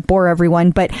podcast. I don't want to bore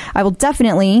everyone, but I will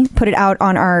definitely put it out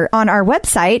on our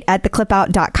website at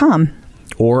theclipout.com.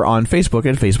 Or on Facebook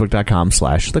at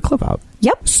facebook.com/theclipout.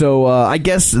 Yep. So I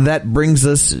guess that brings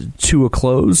us to a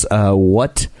close.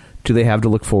 What do they have to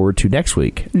look forward to next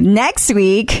week? Next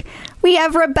week, we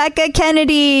have Rebecca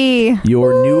Kennedy.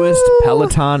 Your newest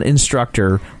Peloton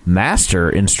instructor, master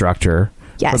instructor.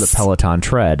 Yes. For the Peloton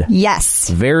tread. Yes.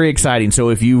 Very exciting. So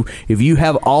if you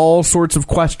have all sorts of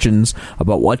questions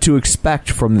about what to expect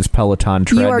from this Peloton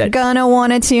tread, you are gonna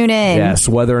want to tune in. Yes,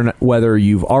 whether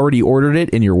you've already ordered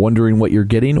it and you're wondering what you're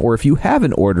getting, or if you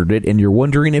haven't ordered it and you're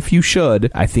wondering if you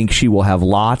should, I think she will have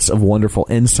lots of wonderful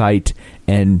insight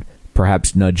and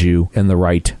perhaps nudge you in the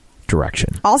right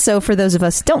direction. Also, for those of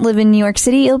us who don't live in New York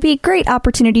City, it'll be a great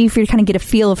opportunity for you to kind of get a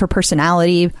feel of her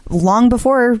personality long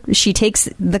before she takes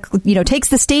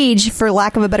the stage, for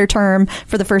lack of a better term,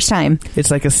 for the first time. It's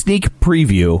like a sneak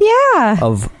preview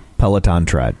of Peloton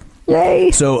tread.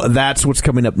 Yay. So that's what's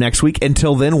coming up next week.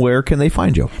 Until then, where can they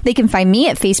find you? They can find me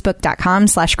at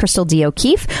facebook.com/Crystal D.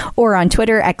 O'Keefe or on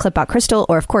Twitter at ClipOutCrystal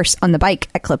or, of course, on the bike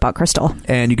at ClipOutCrystal.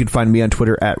 And you can find me on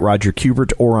Twitter at Roger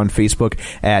Kubert or on Facebook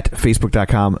at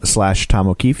facebook.com/Tom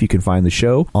O'Keefe. You can find the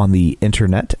show on the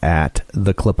internet at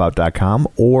theclipout.com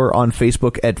or on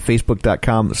Facebook at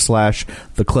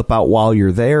facebook.com/theclipout. While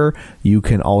you're there, you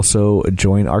can also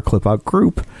join our Clip Out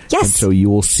group. Yes. And so you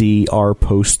will see our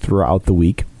posts throughout the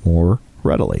week more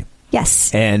readily.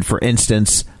 Yes. And for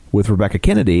instance, with Rebecca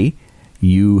Kennedy,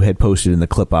 you had posted in the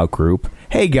Clip Out group,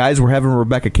 hey guys, we're having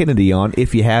Rebecca Kennedy on.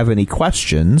 If you have any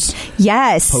questions,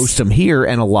 yes, post them here.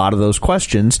 And a lot of those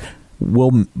questions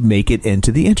will make it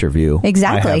into the interview.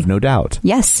 Exactly. I have no doubt.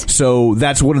 Yes. So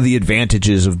that's one of the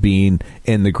advantages of being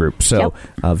in the group. So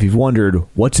if you've wondered,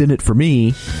 what's in it for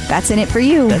me? That's in it for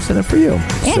you. That's in it for you.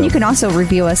 And you can also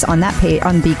review us on that page,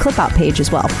 on the Clip Out page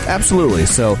as well. Absolutely.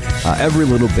 So every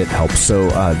little bit helps. So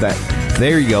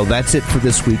there you go. That's it for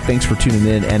this week. Thanks for tuning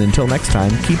in. And until next time,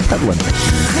 keep pedaling.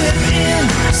 Clip in,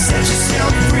 set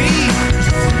yourself free.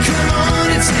 Come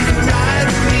on and take a ride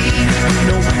with me.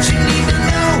 No